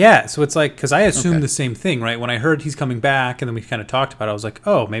 Yeah, so it's like, because I assumed the same thing, right? When I heard he's coming back and then we kind of talked about it, I was like,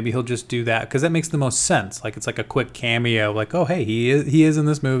 oh, maybe he'll just do that, because that makes the most sense. Like, it's like a quick cameo, like, oh, hey, he is in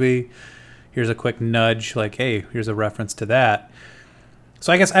this movie. Here's a quick nudge, like, hey, here's a reference to that.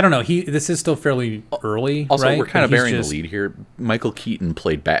 So I guess, I don't know, this is still fairly early, also, right? We're kind of bearing the lead here. Michael Keaton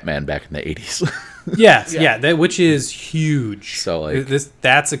played Batman back in the 80s. Yes, which is huge. So, like,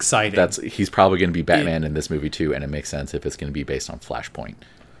 that's exciting. He's probably going to be Batman in this movie too, and it makes sense if it's going to be based on Flashpoint.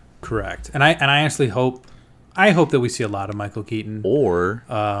 Correct. And I honestly hope that we see a lot of Michael Keaton. Or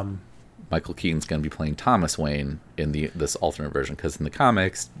Michael Keaton's going to be playing Thomas Wayne in this alternate version, because in the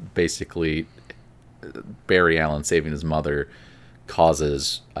comics, basically, Barry Allen saving his mother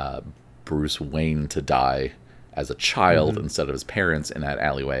causes Bruce Wayne to die as a child instead of his parents in that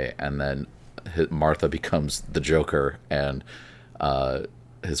alleyway, and then Martha becomes the Joker, and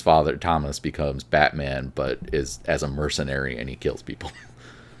his father Thomas becomes Batman, but is as a mercenary, and he kills people.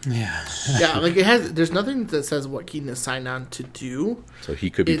 Yeah, yeah. Like, there's nothing that says what Keaton is signed on to do. So he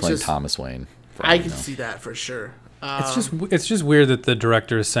could be playing Thomas Wayne. I can see that for sure. It's just weird that the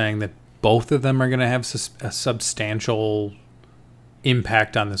director is saying that both of them are going to have a substantial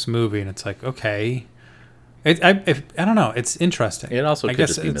impact on this movie, and it's like, okay, I don't know. It's interesting. It also could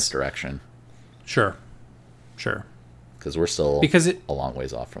just be misdirection. Sure. Because we're still a long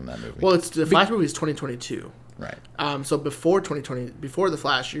ways off from that movie. Well, the Flash movie is 2022. Right. So before the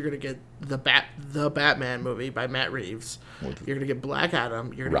Flash, you're gonna get the Batman movie by Matt Reeves. You're gonna get Black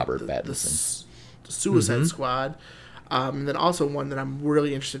Adam. You're gonna Robert get Pattinson. The Suicide Squad. And then also one that I'm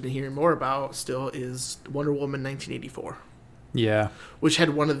really interested in hearing more about still is Wonder Woman 1984. Yeah. Which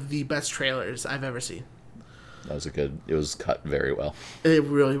had one of the best trailers I've ever seen. It was cut very well. It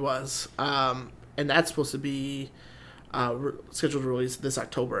really was. And that's supposed to be scheduled to release this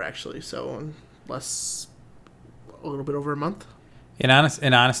October, actually. So a little bit over a month. In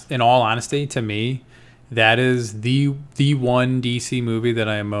all honesty, to me, that is the one DC movie that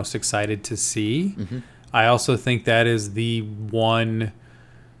I am most excited to see. Mm-hmm. I also think that is the one.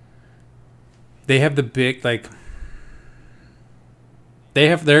 They have the big, like,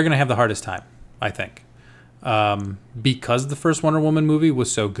 they're going to have the hardest time, I think, because the first Wonder Woman movie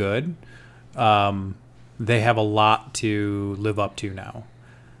was so good. They have a lot to live up to now,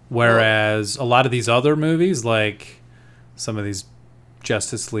 whereas a lot of these other movies, like some of these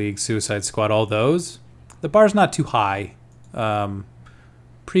Justice League, Suicide Squad, all those, the bar's not too high.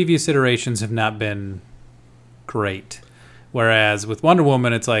 Previous iterations have not been great. Whereas with Wonder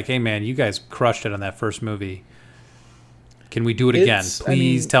Woman, it's like, hey, man, you guys crushed it on that first movie. Can we do it again?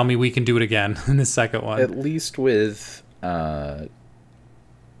 Please tell me we can do it again in the second one. At least with the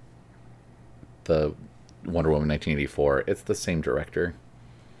Wonder Woman 1984, it's the same director.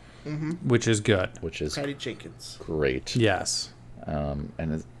 Which is good. Which is Patty Jenkins. Great. Yes. And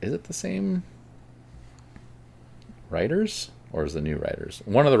is it the same writers? Or is the new writers?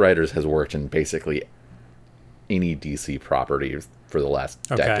 One of the writers has worked in basically any DC property for the last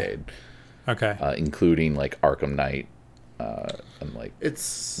decade. Okay. Including like Arkham Knight and like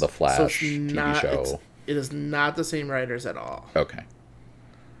it's the Flash TV show. It is not the same writers at all. Okay.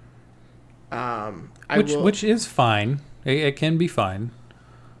 Which is fine. It can be fine.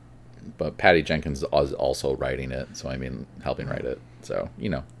 But Patty Jenkins is also writing it, so I mean, helping write it. So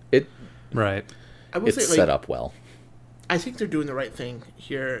it. Right. I will it's say, set up well. I think they're doing the right thing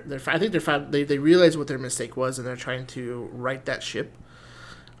here. I think they realize what their mistake was, and they're trying to right that ship.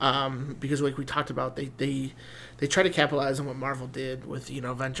 Because like we talked about, they try to capitalize on what Marvel did with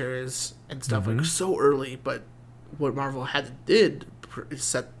Avengers and stuff like so early, but what Marvel did is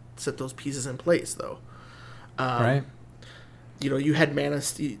set those pieces in place though. Right. You had Man of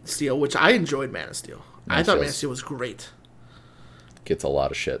Steel, which I enjoyed. Man of Steel. I thought Man of Steel was great. Gets a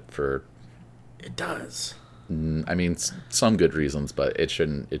lot of shit for. It does. I mean, some good reasons, but it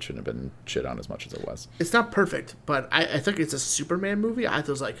shouldn't have been shit on as much as it was. It's not perfect, but I think it's a Superman movie. I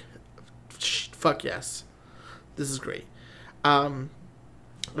was like, fuck yes, this is great. Like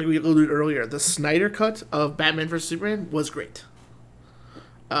we alluded earlier, the Snyder cut of Batman vs Superman was great.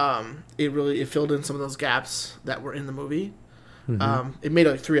 It filled in some of those gaps that were in the movie. It made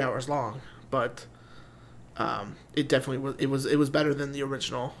it like 3 hours long, but it definitely was. It was better than the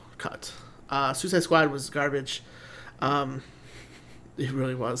original cut. Suicide Squad was garbage. It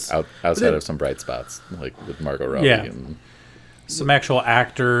really was. Outside of some bright spots, like with Margot Robbie. Yeah. And some actual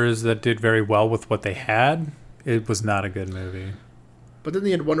actors that did very well with what they had. It was not a good movie. But then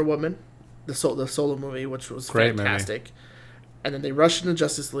they had Wonder Woman, the solo movie, which was great fantastic. Movie. And then they rushed into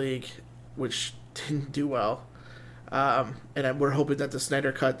Justice League, which didn't do well. And we're hoping that the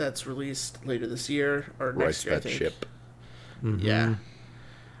Snyder cut that's released later this year or next year, I think. Ship. Yeah.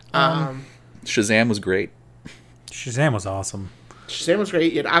 Shazam was great. Shazam was awesome. Shazam was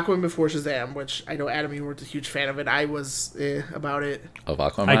great. You had Aquaman before Shazam, which I know, Adam, you weren't a huge fan of it. I was about it. Of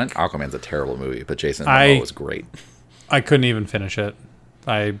Aquaman? Aquaman's a terrible movie, but Jason Momoa was great. I couldn't even finish it.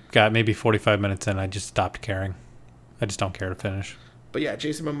 I got maybe 45 minutes in. I just stopped caring. I just don't care to finish. But yeah,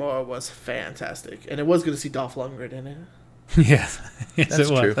 Jason Momoa was fantastic. And it was good to see Dolph Lundgren in it. Yes, it was.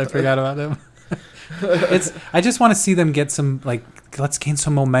 True. I forgot about him. I just want to see them get some, like, let's gain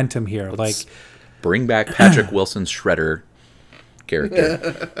some momentum here. Let's bring back Patrick Wilson's Shredder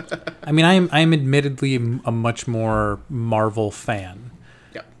character. I mean, I'm admittedly a much more Marvel fan.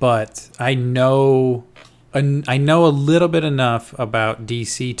 Yep. But I know a little bit enough about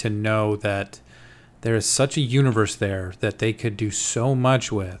DC to know that there is such a universe there that they could do so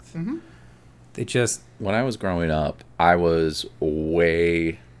much with. They just... When I was growing up, I was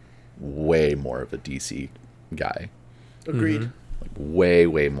way more of a DC guy. Agreed. Like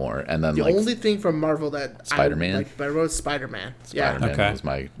way more. And then the only thing from Marvel that Spider-Man. I like better was Spider-Man. Spider-Man was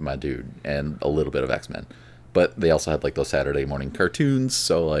my dude, and a little bit of X-Men. But they also had like those Saturday morning cartoons,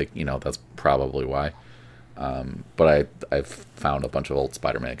 so like, that's probably why. But I've found a bunch of old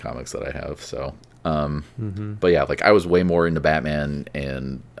Spider-Man comics that I have, so but yeah, like I was way more into Batman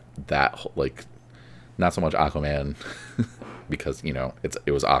and that, like, not so much Aquaman because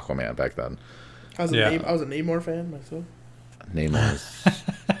it was Aquaman back then. I was a Namor fan myself. Namor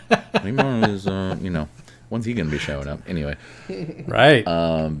is when's he gonna be showing up anyway? Right.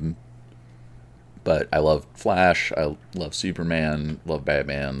 But I love Flash, I love Superman, love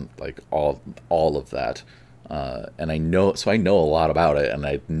Batman, like all of that. And I know a lot about it, and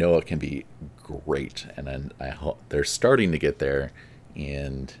I know it can be great. And I hope they're starting to get there,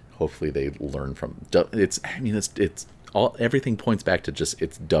 and hopefully they learn from it's all, everything points back to just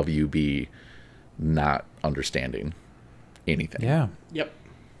it's WB not understanding anything. Yeah. Yep.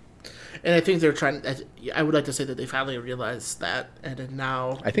 And I think they're trying. I would like to say that they finally realized that, and then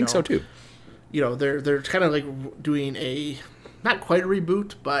now I think so too. They're kind of like doing a not quite a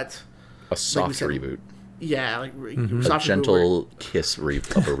reboot, but a soft reboot. Yeah, like a gentle kiss of a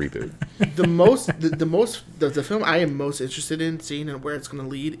reboot. The film I am most interested in seeing and where it's going to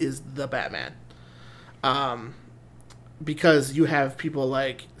lead is The Batman. Because you have people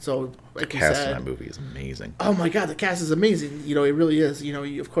like the cast in that movie is amazing. Oh my god, the cast is amazing. You know, it really is. You know,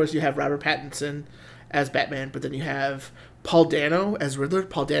 of course you have Robert Pattinson as Batman, but then you have Paul Dano as Riddler.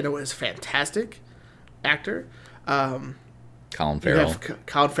 Paul Dano is a fantastic actor. Colin Farrell.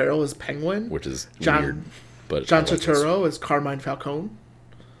 Colin Farrell as Penguin, which is weird. But John Turturro as Carmine Falcone.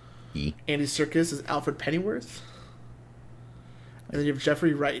 E. Andy Serkis as Alfred Pennyworth. And then you have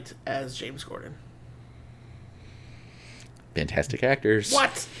Jeffrey Wright as James Gordon. Fantastic actors.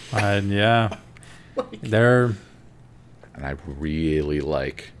 What? Yeah. They're... And I really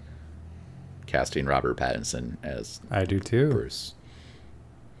like casting Robert Pattinson as I do too. Bruce.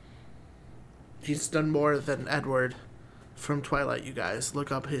 He's done more than Edward from Twilight, you guys. Look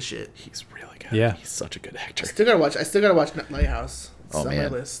up his shit. He's really good. Yeah. He's such a good actor. I still gotta watch Lighthouse. It's on my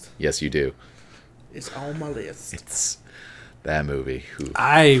list. Yes, you do. It's on my list. It's that movie. Ooh.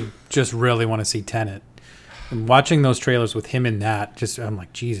 I just really want to see Tenet. And watching those trailers with him in that, I'm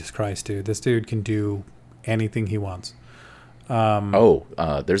like, Jesus Christ, dude. This dude can do anything he wants. There's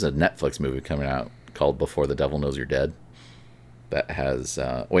a Netflix movie coming out called Before the Devil Knows You're Dead. That has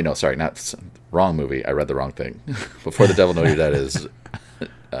wrong movie. I read the wrong thing. Before the Devil Knows You're Dead is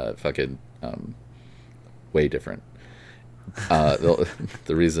way different. The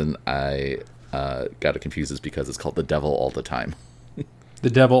reason I got it confused is because it's called The Devil All the Time. The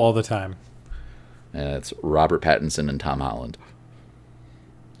Devil All the Time. And it's Robert Pattinson and Tom Holland.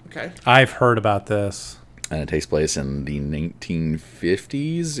 Okay. I've heard about this. And it takes place in the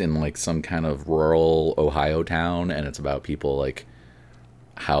 1950s in like some kind of rural Ohio town, and it's about people like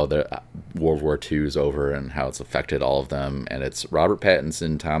how the World War II is over and how it's affected all of them. And it's Robert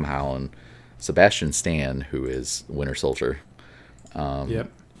Pattinson, Tom Holland, Sebastian Stan, who is Winter Soldier, Bill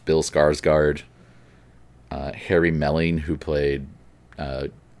Skarsgård, Harry Melling, who played Harry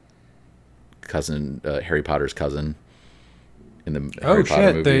Potter's cousin in the Harry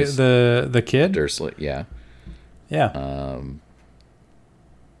Potter movies. the kid Dursley, yeah. And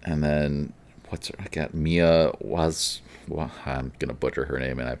then I got Mia I'm gonna butcher her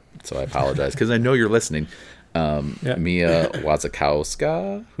name, so I apologize because I know you're listening. Mia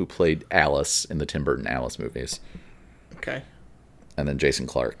Wasikowska, who played Alice in the Tim Burton Alice movies. Okay. And then Jason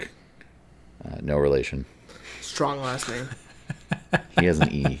Clarke, no relation. Strong last name. He has an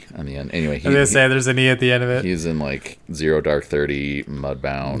E on the end. Anyway, I was gonna say there's an E at the end of it. He's in like Zero Dark 30,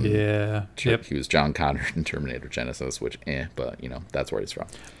 Mudbound. Yeah. Yep. He was John Connor in Terminator Genisys, which but that's where he's from.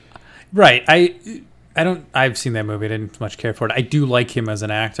 Right. I've seen that movie. I didn't much care for it. I do like him as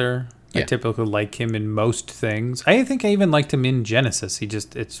an actor. Yeah. I typically like him in most things. I think I even liked him in Genisys.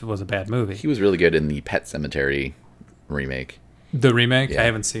 It was a bad movie. He was really good in the Pet Sematary remake. The remake? Yeah. I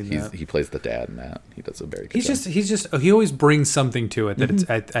haven't seen that. He plays the dad in that. He does a very good job. He always brings something to it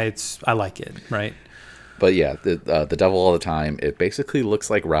that I like it, right? But yeah, the Devil All the Time, it basically looks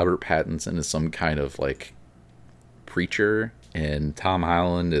like Robert Pattinson is some kind of like preacher, and Tom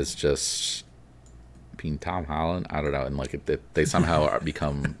Holland is just being Tom Holland. I don't know, and like they somehow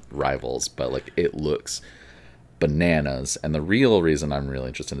become rivals, but like it looks bananas. And the real reason I'm really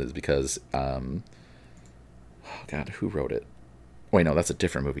interested is because who wrote it? Wait, no, that's a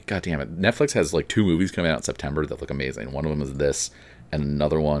different movie. God damn it. Netflix has like 2 movies coming out in September that look amazing. One of them is this, and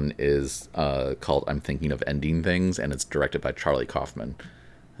another one is called I'm Thinking of Ending Things, and it's directed by Charlie Kaufman,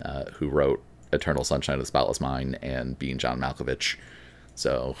 who wrote Eternal Sunshine of the Spotless Mind and Being John Malkovich.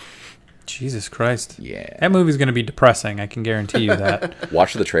 So... Jesus Christ. Yeah. That movie's going to be depressing. I can guarantee you that.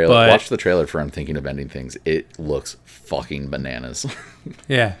 Watch the trailer. Watch the trailer for I'm Thinking of Ending Things. It looks fucking bananas.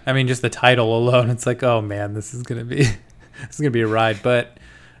 Yeah. I mean, just the title alone, it's like, oh man, this is going to be a ride. But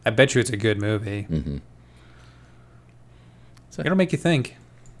I bet you it's a good movie. Mm-hmm. So it'll make you think.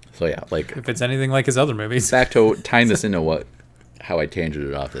 So yeah, like if it's anything like his other movies. Back to tying this into how I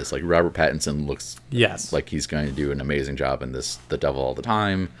tangented off this. Like Robert Pattinson looks like he's going to do an amazing job in this The Devil All the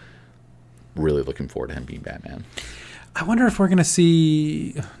Time. Really looking forward to him being Batman. I wonder if we're going to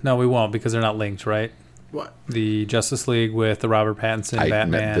see... No, we won't because they're not linked, right? What? The Justice League with the Robert Pattinson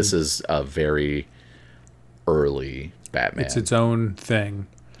Batman. This is a very early Batman. It's its own thing.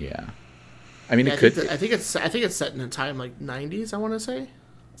 Yeah. I mean, I think it's set in a time like 90s, I want to say.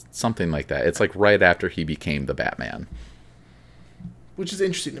 Something like that. It's like right after he became the Batman. Which is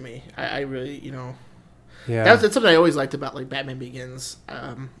interesting to me. I really, Yeah. That's something I always liked about like Batman Begins.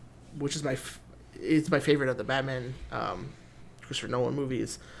 Which is it's my favorite of the Batman Christopher Nolan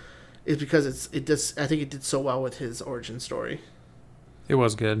movies, is because I think it did so well with his origin story. It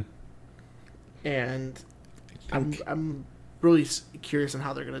was good. And I'm really curious on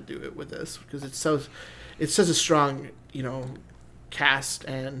how they're going to do it with this because it's such a strong, cast.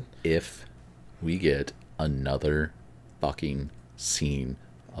 And if we get another fucking scene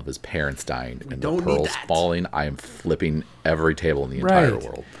of his parents dying and the pearls falling, I am flipping every table in the entire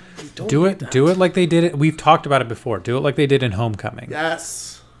world. Do it like they did it. We've talked about it before. Do it like they did in Homecoming.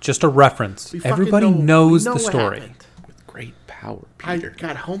 Yes. Just a reference. Everybody knows the story. With great power, Peter.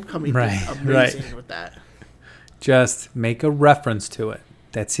 God, Homecoming was amazing with that. Just make a reference to it.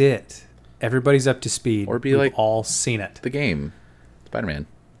 That's it. Everybody's up to speed. Or be like, all seen it. The game, Spider-Man.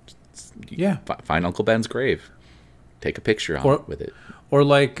 Yeah. Find Uncle Ben's grave. Take a picture with it. Or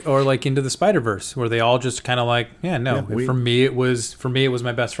like Into the Spider-Verse, where they all just kind of like, for me it was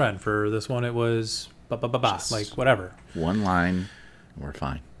my best friend. For this one it was like whatever. One line, we're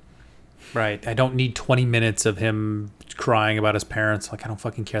fine. Right. I don't need 20 minutes of him crying about his parents. Like, I don't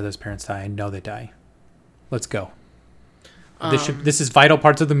fucking care that his parents die. I know they die. Let's go. This is vital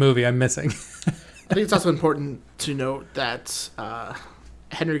parts of the movie I'm missing. I think it's also important to note that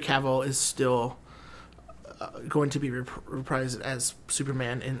Henry Cavill is still going to be reprised as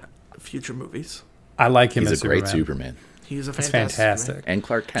Superman in future movies. I like him as Superman. He's a great Superman. He's a fantastic. Superman. And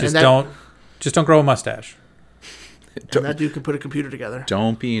Clark Kent. Just don't grow a mustache. And that dude can put a computer together.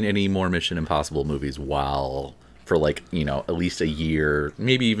 Don't be in any more Mission Impossible movies for at least a year,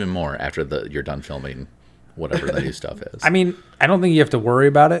 maybe even more after you're done filming whatever the new stuff is. I mean, I don't think you have to worry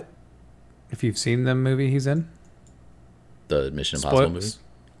about it if you've seen the movie he's in. The Mission Impossible movie?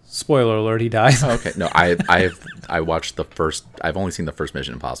 Spoiler alert, he dies. Oh, okay. No, I watched the first. I've only seen the first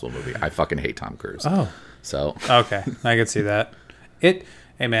Mission Impossible movie. I fucking hate Tom Cruise. Oh. So. Okay. I could see that. Hey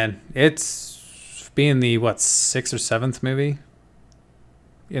man, it's being the 6th or 7th movie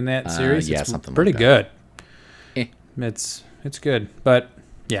in that series. Yeah, it's something pretty like that. Good. It's good, but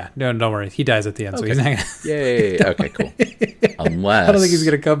yeah, don't worry. He dies at the end, so he's not gonna... Yay. Okay, cool. Unless I don't think he's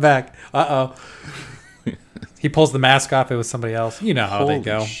gonna come back. He pulls the mask off. It was somebody else. You know how they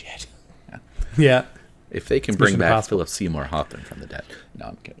go. Shit. Yeah. If they can bring back Philip Seymour Hoffman from the dead. No,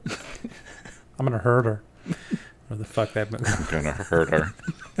 I'm kidding. I'm gonna hurt her. Or the fuck that movie. I'm gonna hurt her.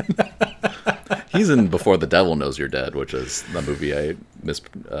 He's in Before the Devil Knows You're Dead, which is the movie I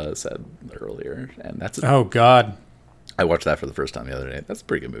said earlier, and that's. Oh God. I watched that for the first time the other day. That's a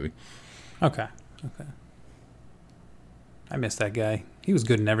pretty good movie. Okay. I miss that guy. He was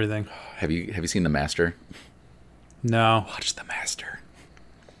good in everything. Have you seen The Master? No. Watch The Master.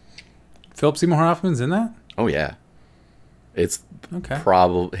 Philip Seymour Hoffman's in that? Oh yeah. It's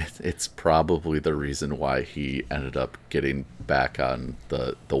probably the reason why he ended up getting back on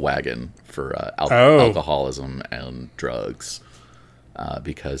the wagon for alcoholism and drugs,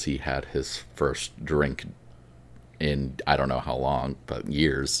 because he had his first drink in I don't know how long, but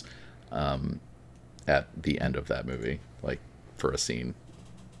years, at the end of that movie, like for a scene,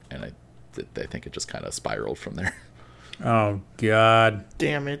 and I think it just kind of spiraled from there. Oh God!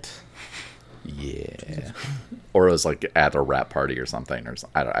 Damn it! Yeah, or it was like at a rap party or something, or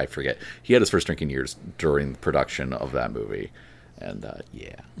I forget. He had his first drink in years during the production of that movie, and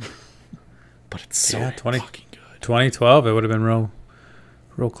yeah, but it's so fucking good. 2012, it would have been real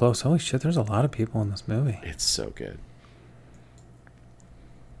close. Holy shit! There's a lot of people in this movie. It's so good.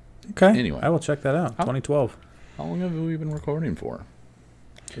 Okay. Anyway, I will check that out. 2012. How long have we been recording for?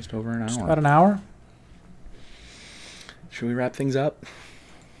 Just over an hour. Just about an hour. Should we wrap things up?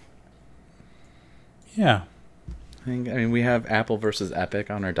 Yeah. I mean, we have Apple versus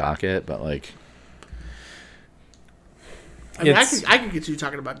Epic on our docket, but like, I mean, I could get you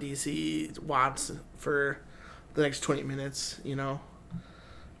talking about DC Watts for the next 20 minutes. Yeah.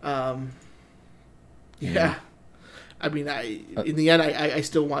 I mean, in the end, I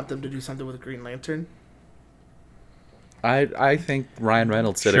still want them to do something with Green Lantern. I think Ryan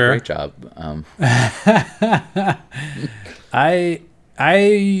Reynolds did a great job. I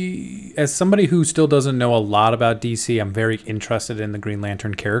as somebody who still doesn't know a lot about DC, I'm very interested in the Green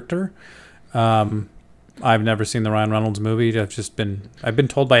Lantern character. I've never seen the Ryan Reynolds movie. I've been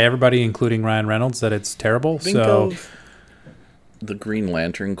told by everybody, including Ryan Reynolds, that it's terrible. Think of the Green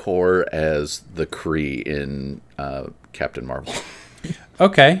Lantern Corps as the Kree in Captain Marvel.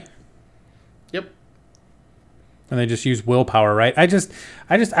 Okay. Yep. And they just use willpower, right?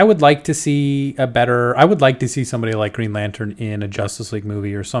 I would like to see I would like to see somebody like Green Lantern in a Justice League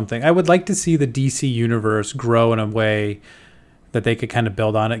movie or something. I would like to see the DC universe grow in a way that they could kind of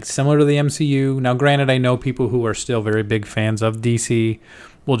build on it, similar to the MCU. Now, granted, I know people who are still very big fans of DC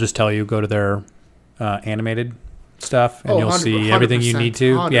will just tell you, go to their animated stuff, and you'll see everything you need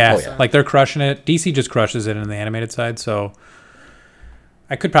to. 100%. Yeah, like they're crushing it. DC just crushes it in the animated side, so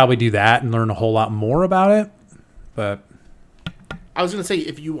I could probably do that and learn a whole lot more about it. But I was gonna say,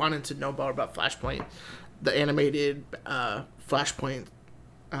 if you wanted to know more about Flashpoint, the animated Flashpoint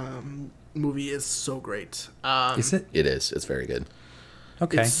movie is so great. is it? It is. It's very good.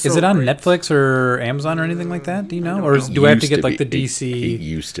 Okay. It's Is so it on great. Netflix or Amazon or anything like that? Do you know? don't Or know. do I have to Used get like the be. DC? It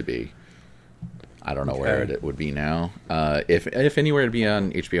used to be. I don't know where Okay. it would be now. If anywhere, it'd be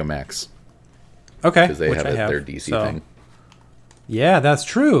on HBO Max Okay. because they which have, I have their DC so- thing. Yeah, that's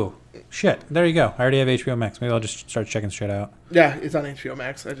true. Shit. There you go. I already have HBO Max. Maybe I'll just start checking straight out. Yeah, it's on HBO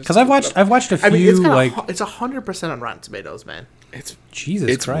Max. Because I've watched a few I mean, like it's 100% on Rotten Tomatoes, man. Jesus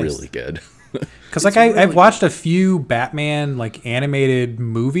It's Christ. really good. Because like I've watched a few Batman like animated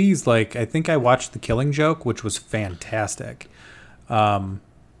movies. Like I think I watched The Killing Joke, which was fantastic. I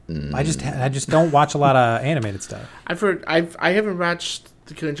just don't watch a lot of animated stuff. I haven't watched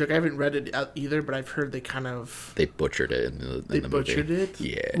The Killing Joke. I haven't read it either, but I've heard they kind of They butchered it in the they movie. butchered it.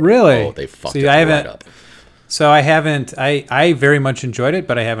 Yeah. Really? Oh, they fucked See, it I right haven't- up. So I haven't. I very much enjoyed it,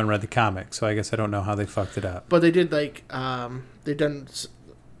 but I haven't read the comic, so I guess I don't know how they fucked it up. But they did like they done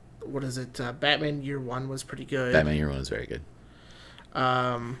what is it? Batman Year One was pretty good. Batman Year One was very good.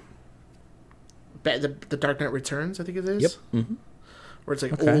 The Dark Knight Returns, I think it is. Yep. Mm-hmm. Where it's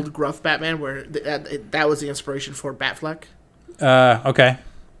like Okay. old gruff Batman, where that was the inspiration for Batfleck. Okay.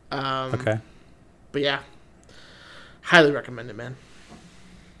 Um, Okay. But yeah, highly recommend it, man.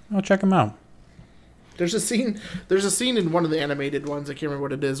 I'll check them out. There's a scene in one of the animated ones, I can't remember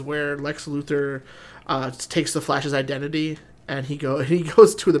what it is, where Lex Luthor takes the Flash's identity and he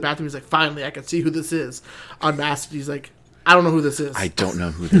goes to the bathroom. He's like, finally, I can see who this is. Unmasked. He's like, I don't know who this is. I don't know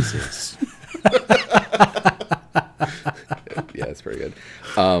who this is. Yeah, it's pretty good.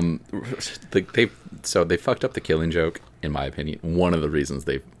 They fucked up The Killing Joke, in my opinion. One of the reasons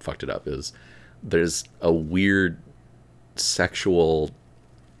they fucked it up is there's a weird sexual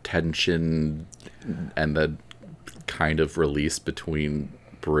tension and the kind of release between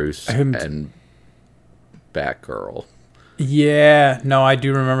Bruce and Batgirl. Yeah. No, I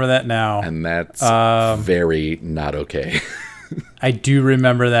do remember that now. And that's very not okay. I do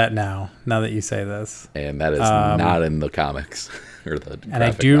remember that now. Now that you say this. And that is not in the comics or the And I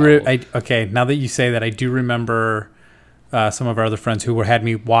graphic do. novel. Okay. Now that you say that, I do remember some of our other friends who had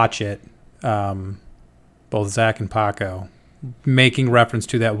me watch it. Both Zach and Paco making reference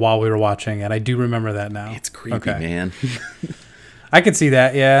to that while we were watching it. I do remember that now. It's creepy, man. I could see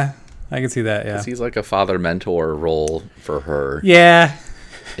that. Yeah, I could see that. Yeah. He's like a father mentor role for her Yeah.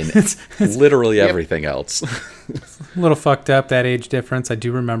 in literally everything else. A little fucked up, that age difference. I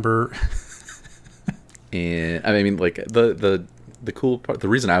do remember. And I mean, like the cool part, the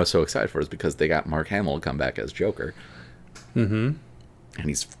reason I was so excited for it is because they got Mark Hamill to come back as Joker. Mm-hmm. And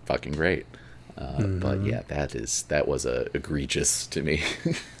he's fucking great. But yeah, that was egregious to me.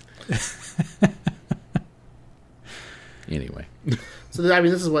 Anyway. So I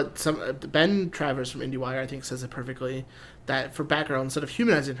mean, this is what Ben Travers from IndieWire, I think, says it perfectly. That for Batgirl, instead of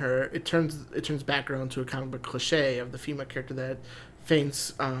humanizing her, it turns Batgirl into a comic book cliche of the female character that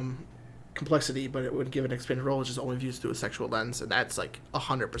feigns complexity, but it would give an expanded role, which is only views through a sexual lens, and that's like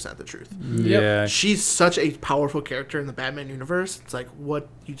 100% the truth. Yeah. She's such a powerful character in the Batman universe. It's like what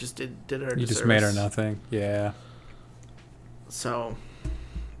you just did her. You just made her nothing. Yeah. So,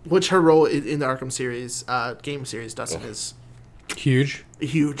 which her role in the Arkham series, game series, Dustin, is Huge.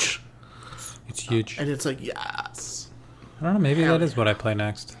 huge. It's huge. And it's like, yes, I don't know. Maybe Hell that is yeah. what I play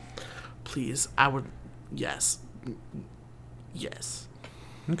next. please, I would, yes.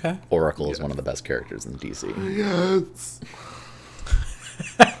 Okay. Oracle is one of the best characters in DC. Yes.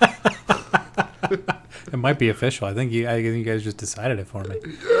 It might be official. I think you guys just decided it for me.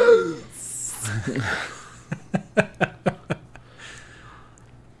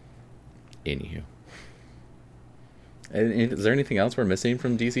 Anywho. And is there anything else we're missing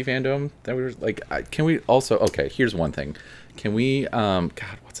from DC fandom that we were like? Can we also? Okay, here's one thing. Can we? God,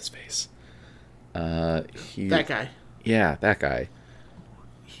 what's his face? That guy. Yeah, that guy.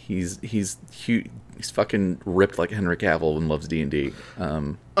 He's huge. He's fucking ripped like Henry Cavill and loves D&D.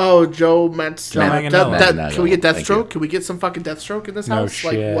 Oh, Joe Manganiello. Can we get Thank you. Deathstroke? Can we get some fucking Deathstroke in this No house?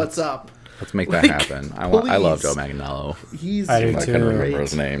 shit. Like, what's up? Let's make that Like, happen. I love please. Joe Manganiello. He's I do I too. couldn't remember great.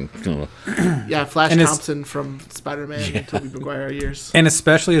 his name. Yeah, Flash And it's- Thompson from Spider-Man and Tobey Maguire years. And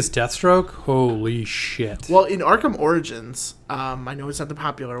especially as Deathstroke, holy shit. Well, in Arkham Origins, I know it's not the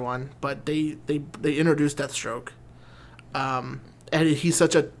popular one, but they introduced Deathstroke, and he's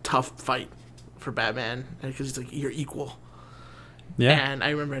such a tough fight for Batman because he's like you're equal. Yeah. And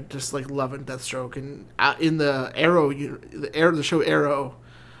I remember just like loving Deathstroke, and in the Arrow, the show Arrow,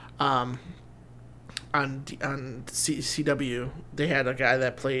 CW, they had a guy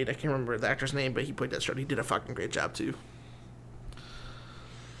that played, I can't remember the actor's name, but he played Deathstroke. He did a fucking great job too.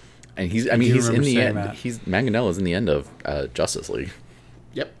 And he's in the end. Manganella's in the end of Justice League.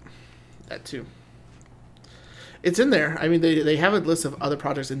 Yep, that too. It's in there. I mean, they have a list of other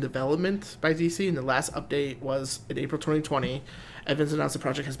projects in development by DC, and the last update was in April 2020. Evans announced the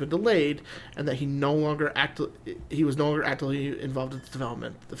project has been delayed and that he was no longer actively involved in its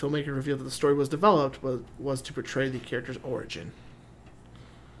development. The filmmaker revealed that the story was developed was to portray the character's origin.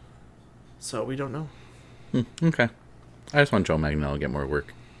 So we don't know. Okay. I just want Joe Manganiello to get more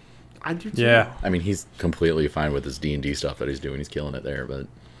work. I do too. Yeah. I mean, he's completely fine with his D&D stuff that he's doing. He's killing it there, but...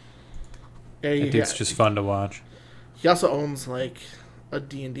 Yeah, it's just fun to watch. He also owns, like, a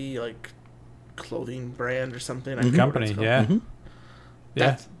D&D, like, clothing brand or something. I Company, yeah. Mm-hmm.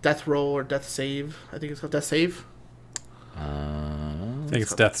 Yeah. Death Roll or Death Save. I think it's called Death Save. I think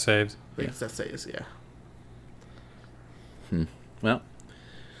it's Death Saves. I think it's Death Saves, yeah. Well,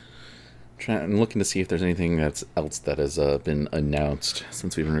 I'm looking to see if there's anything else that has been announced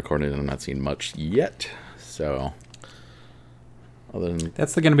since we've been recording, and I'm not seeing much yet. So, other than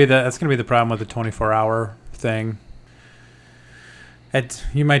that's gonna be the problem with the 24-hour thing.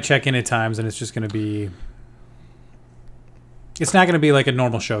 You might check in at times, and it's just gonna be. It's not gonna be like a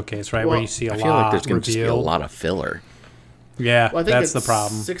normal showcase, right? Well, where you see a lot. I feel like there's gonna revealed. just be a lot of filler. Yeah, well, I think that's the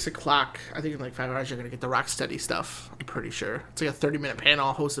problem. 6 o'clock. I think in like 5 hours you're gonna get the Rocksteady stuff. I'm pretty sure it's like a 30-minute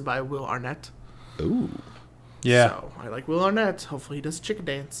panel hosted by Will Arnett. Ooh. Yeah. So I like Will Arnett. Hopefully he does a chicken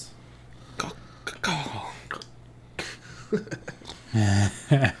dance.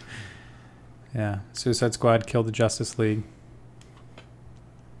 Yeah. Suicide Squad killed the Justice League.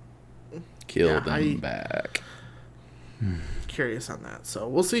 Killed them back. Curious on that. So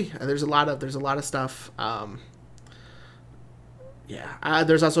we'll see. There's a lot of stuff.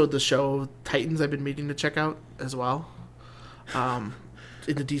 There's also the show Titans I've been meaning to check out as well. In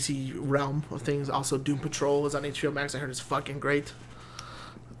the DC realm of things, also Doom Patrol is on HBO Max. I heard it's fucking great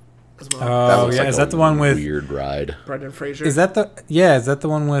as well. Oh yeah, is that the one with weird ride? Brendan Fraser. Is that the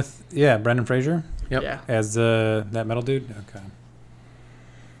one with Brendan Fraser? Yep. Yeah. As that metal dude. Okay.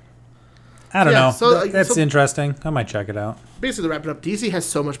 I don't know. So, that's interesting. I might check it out. Basically, to wrap it up, DC has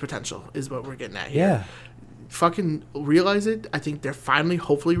so much potential, is what we're getting at here. Yeah. Fucking realize it. I think they're finally,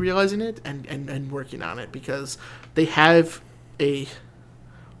 hopefully, realizing it and working on it because they have a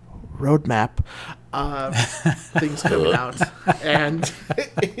roadmap of things coming out, and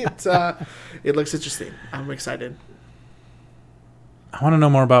it looks interesting. I'm excited. I want to know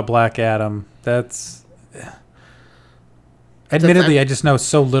more about Black Adam. Admittedly, I just know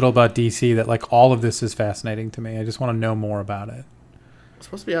so little about DC that like all of this is fascinating to me. I just want to know more about it. It's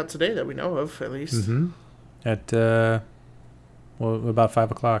supposed to be out today that we know of, at least. Mm-hmm. At about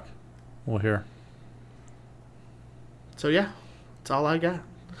 5 o'clock, we'll hear. So yeah, that's all I got.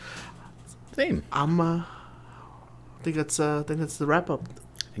 Same. I think that's the wrap up.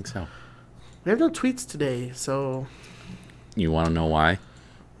 I think so. We have no tweets today, so. You want to know why?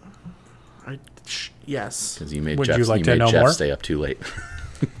 Yes. Because you made Would Jeff, you like to know more? Stay up too late.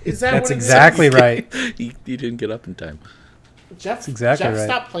 Is that That's what exactly right. He didn't get up in time. Jeff right.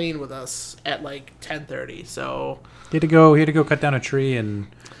 stopped playing with us at like 10:30, so He had to go cut down a tree and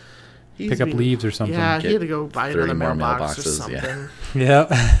pick up leaves or something. Yeah, he had to go buy another mailbox or something.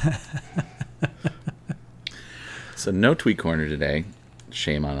 Yeah. So no tweet corner today.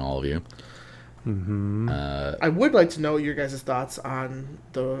 Shame on all of you. Mm-hmm. I would like to know your guys' thoughts on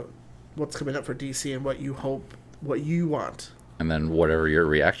what's coming up for DC and what you hope, what you want. And then whatever your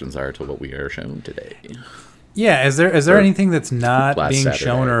reactions are to what we are shown today. Yeah, is there anything that's not being Saturday.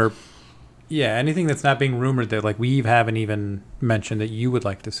 shown or anything that's not being rumored that like we haven't even mentioned that you would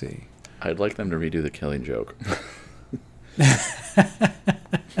like to see? I'd like them to redo the Killing Joke.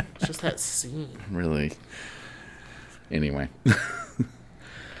 It's just that scene. Really. Anyway.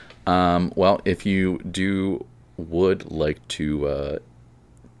 Well, if you would like to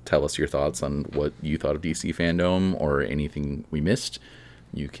tell us your thoughts on what you thought of DC fandom or anything we missed,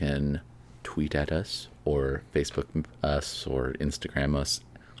 you can tweet at us or Facebook us or Instagram us.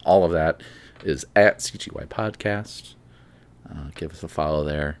 All of that is at CGY Podcast. Give us a follow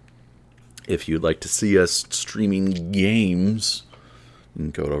there. If you'd like to see us streaming games, you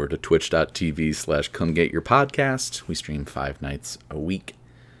can go over to twitch.tv/comegetyourpodcast. We stream 5 nights a week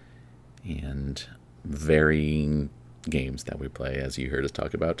and varying games that we play, as you heard us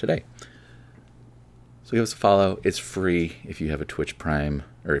talk about today. So give us a follow. It's free if you have a Twitch Prime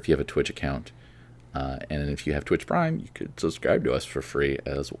or if you have a Twitch account. And if you have Twitch Prime, you could subscribe to us for free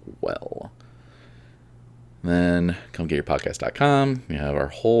as well. Then comegetyourpodcast.com. We have our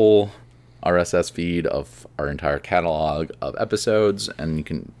whole RSS feed of our entire catalog of episodes. And you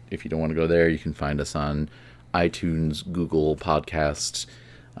can, if you don't want to go there, you can find us on iTunes, Google Podcasts,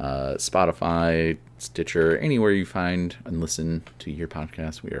 Spotify, Stitcher, anywhere you find and listen to your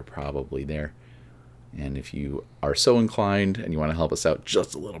podcast. We are probably there. And if you are so inclined and you want to help us out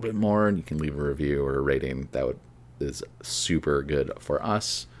just a little bit more, and you can leave a review or a rating, that is super good for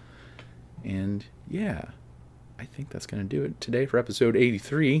us. And yeah, I think that's going to do it today for episode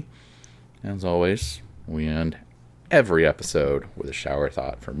 83. As always, we end every episode with a shower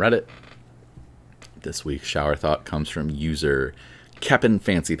thought from Reddit. This week's shower thought comes from user Kepin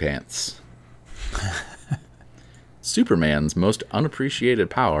Fancy Pants. Superman's most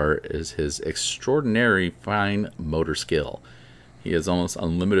unappreciated power is his extraordinary fine motor skill. He has almost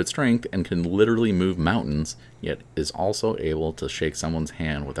unlimited strength and can literally move mountains, yet is also able to shake someone's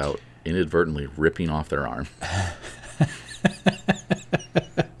hand without inadvertently ripping off their arm.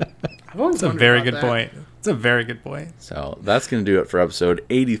 That's a very good point. It's a very good point. So that's going to do it for episode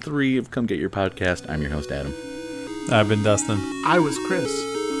 83 of Come Get Your Podcast. I'm your host, Adam. I've been Dustin. I was Chris.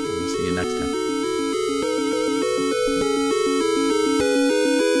 We'll see you next time.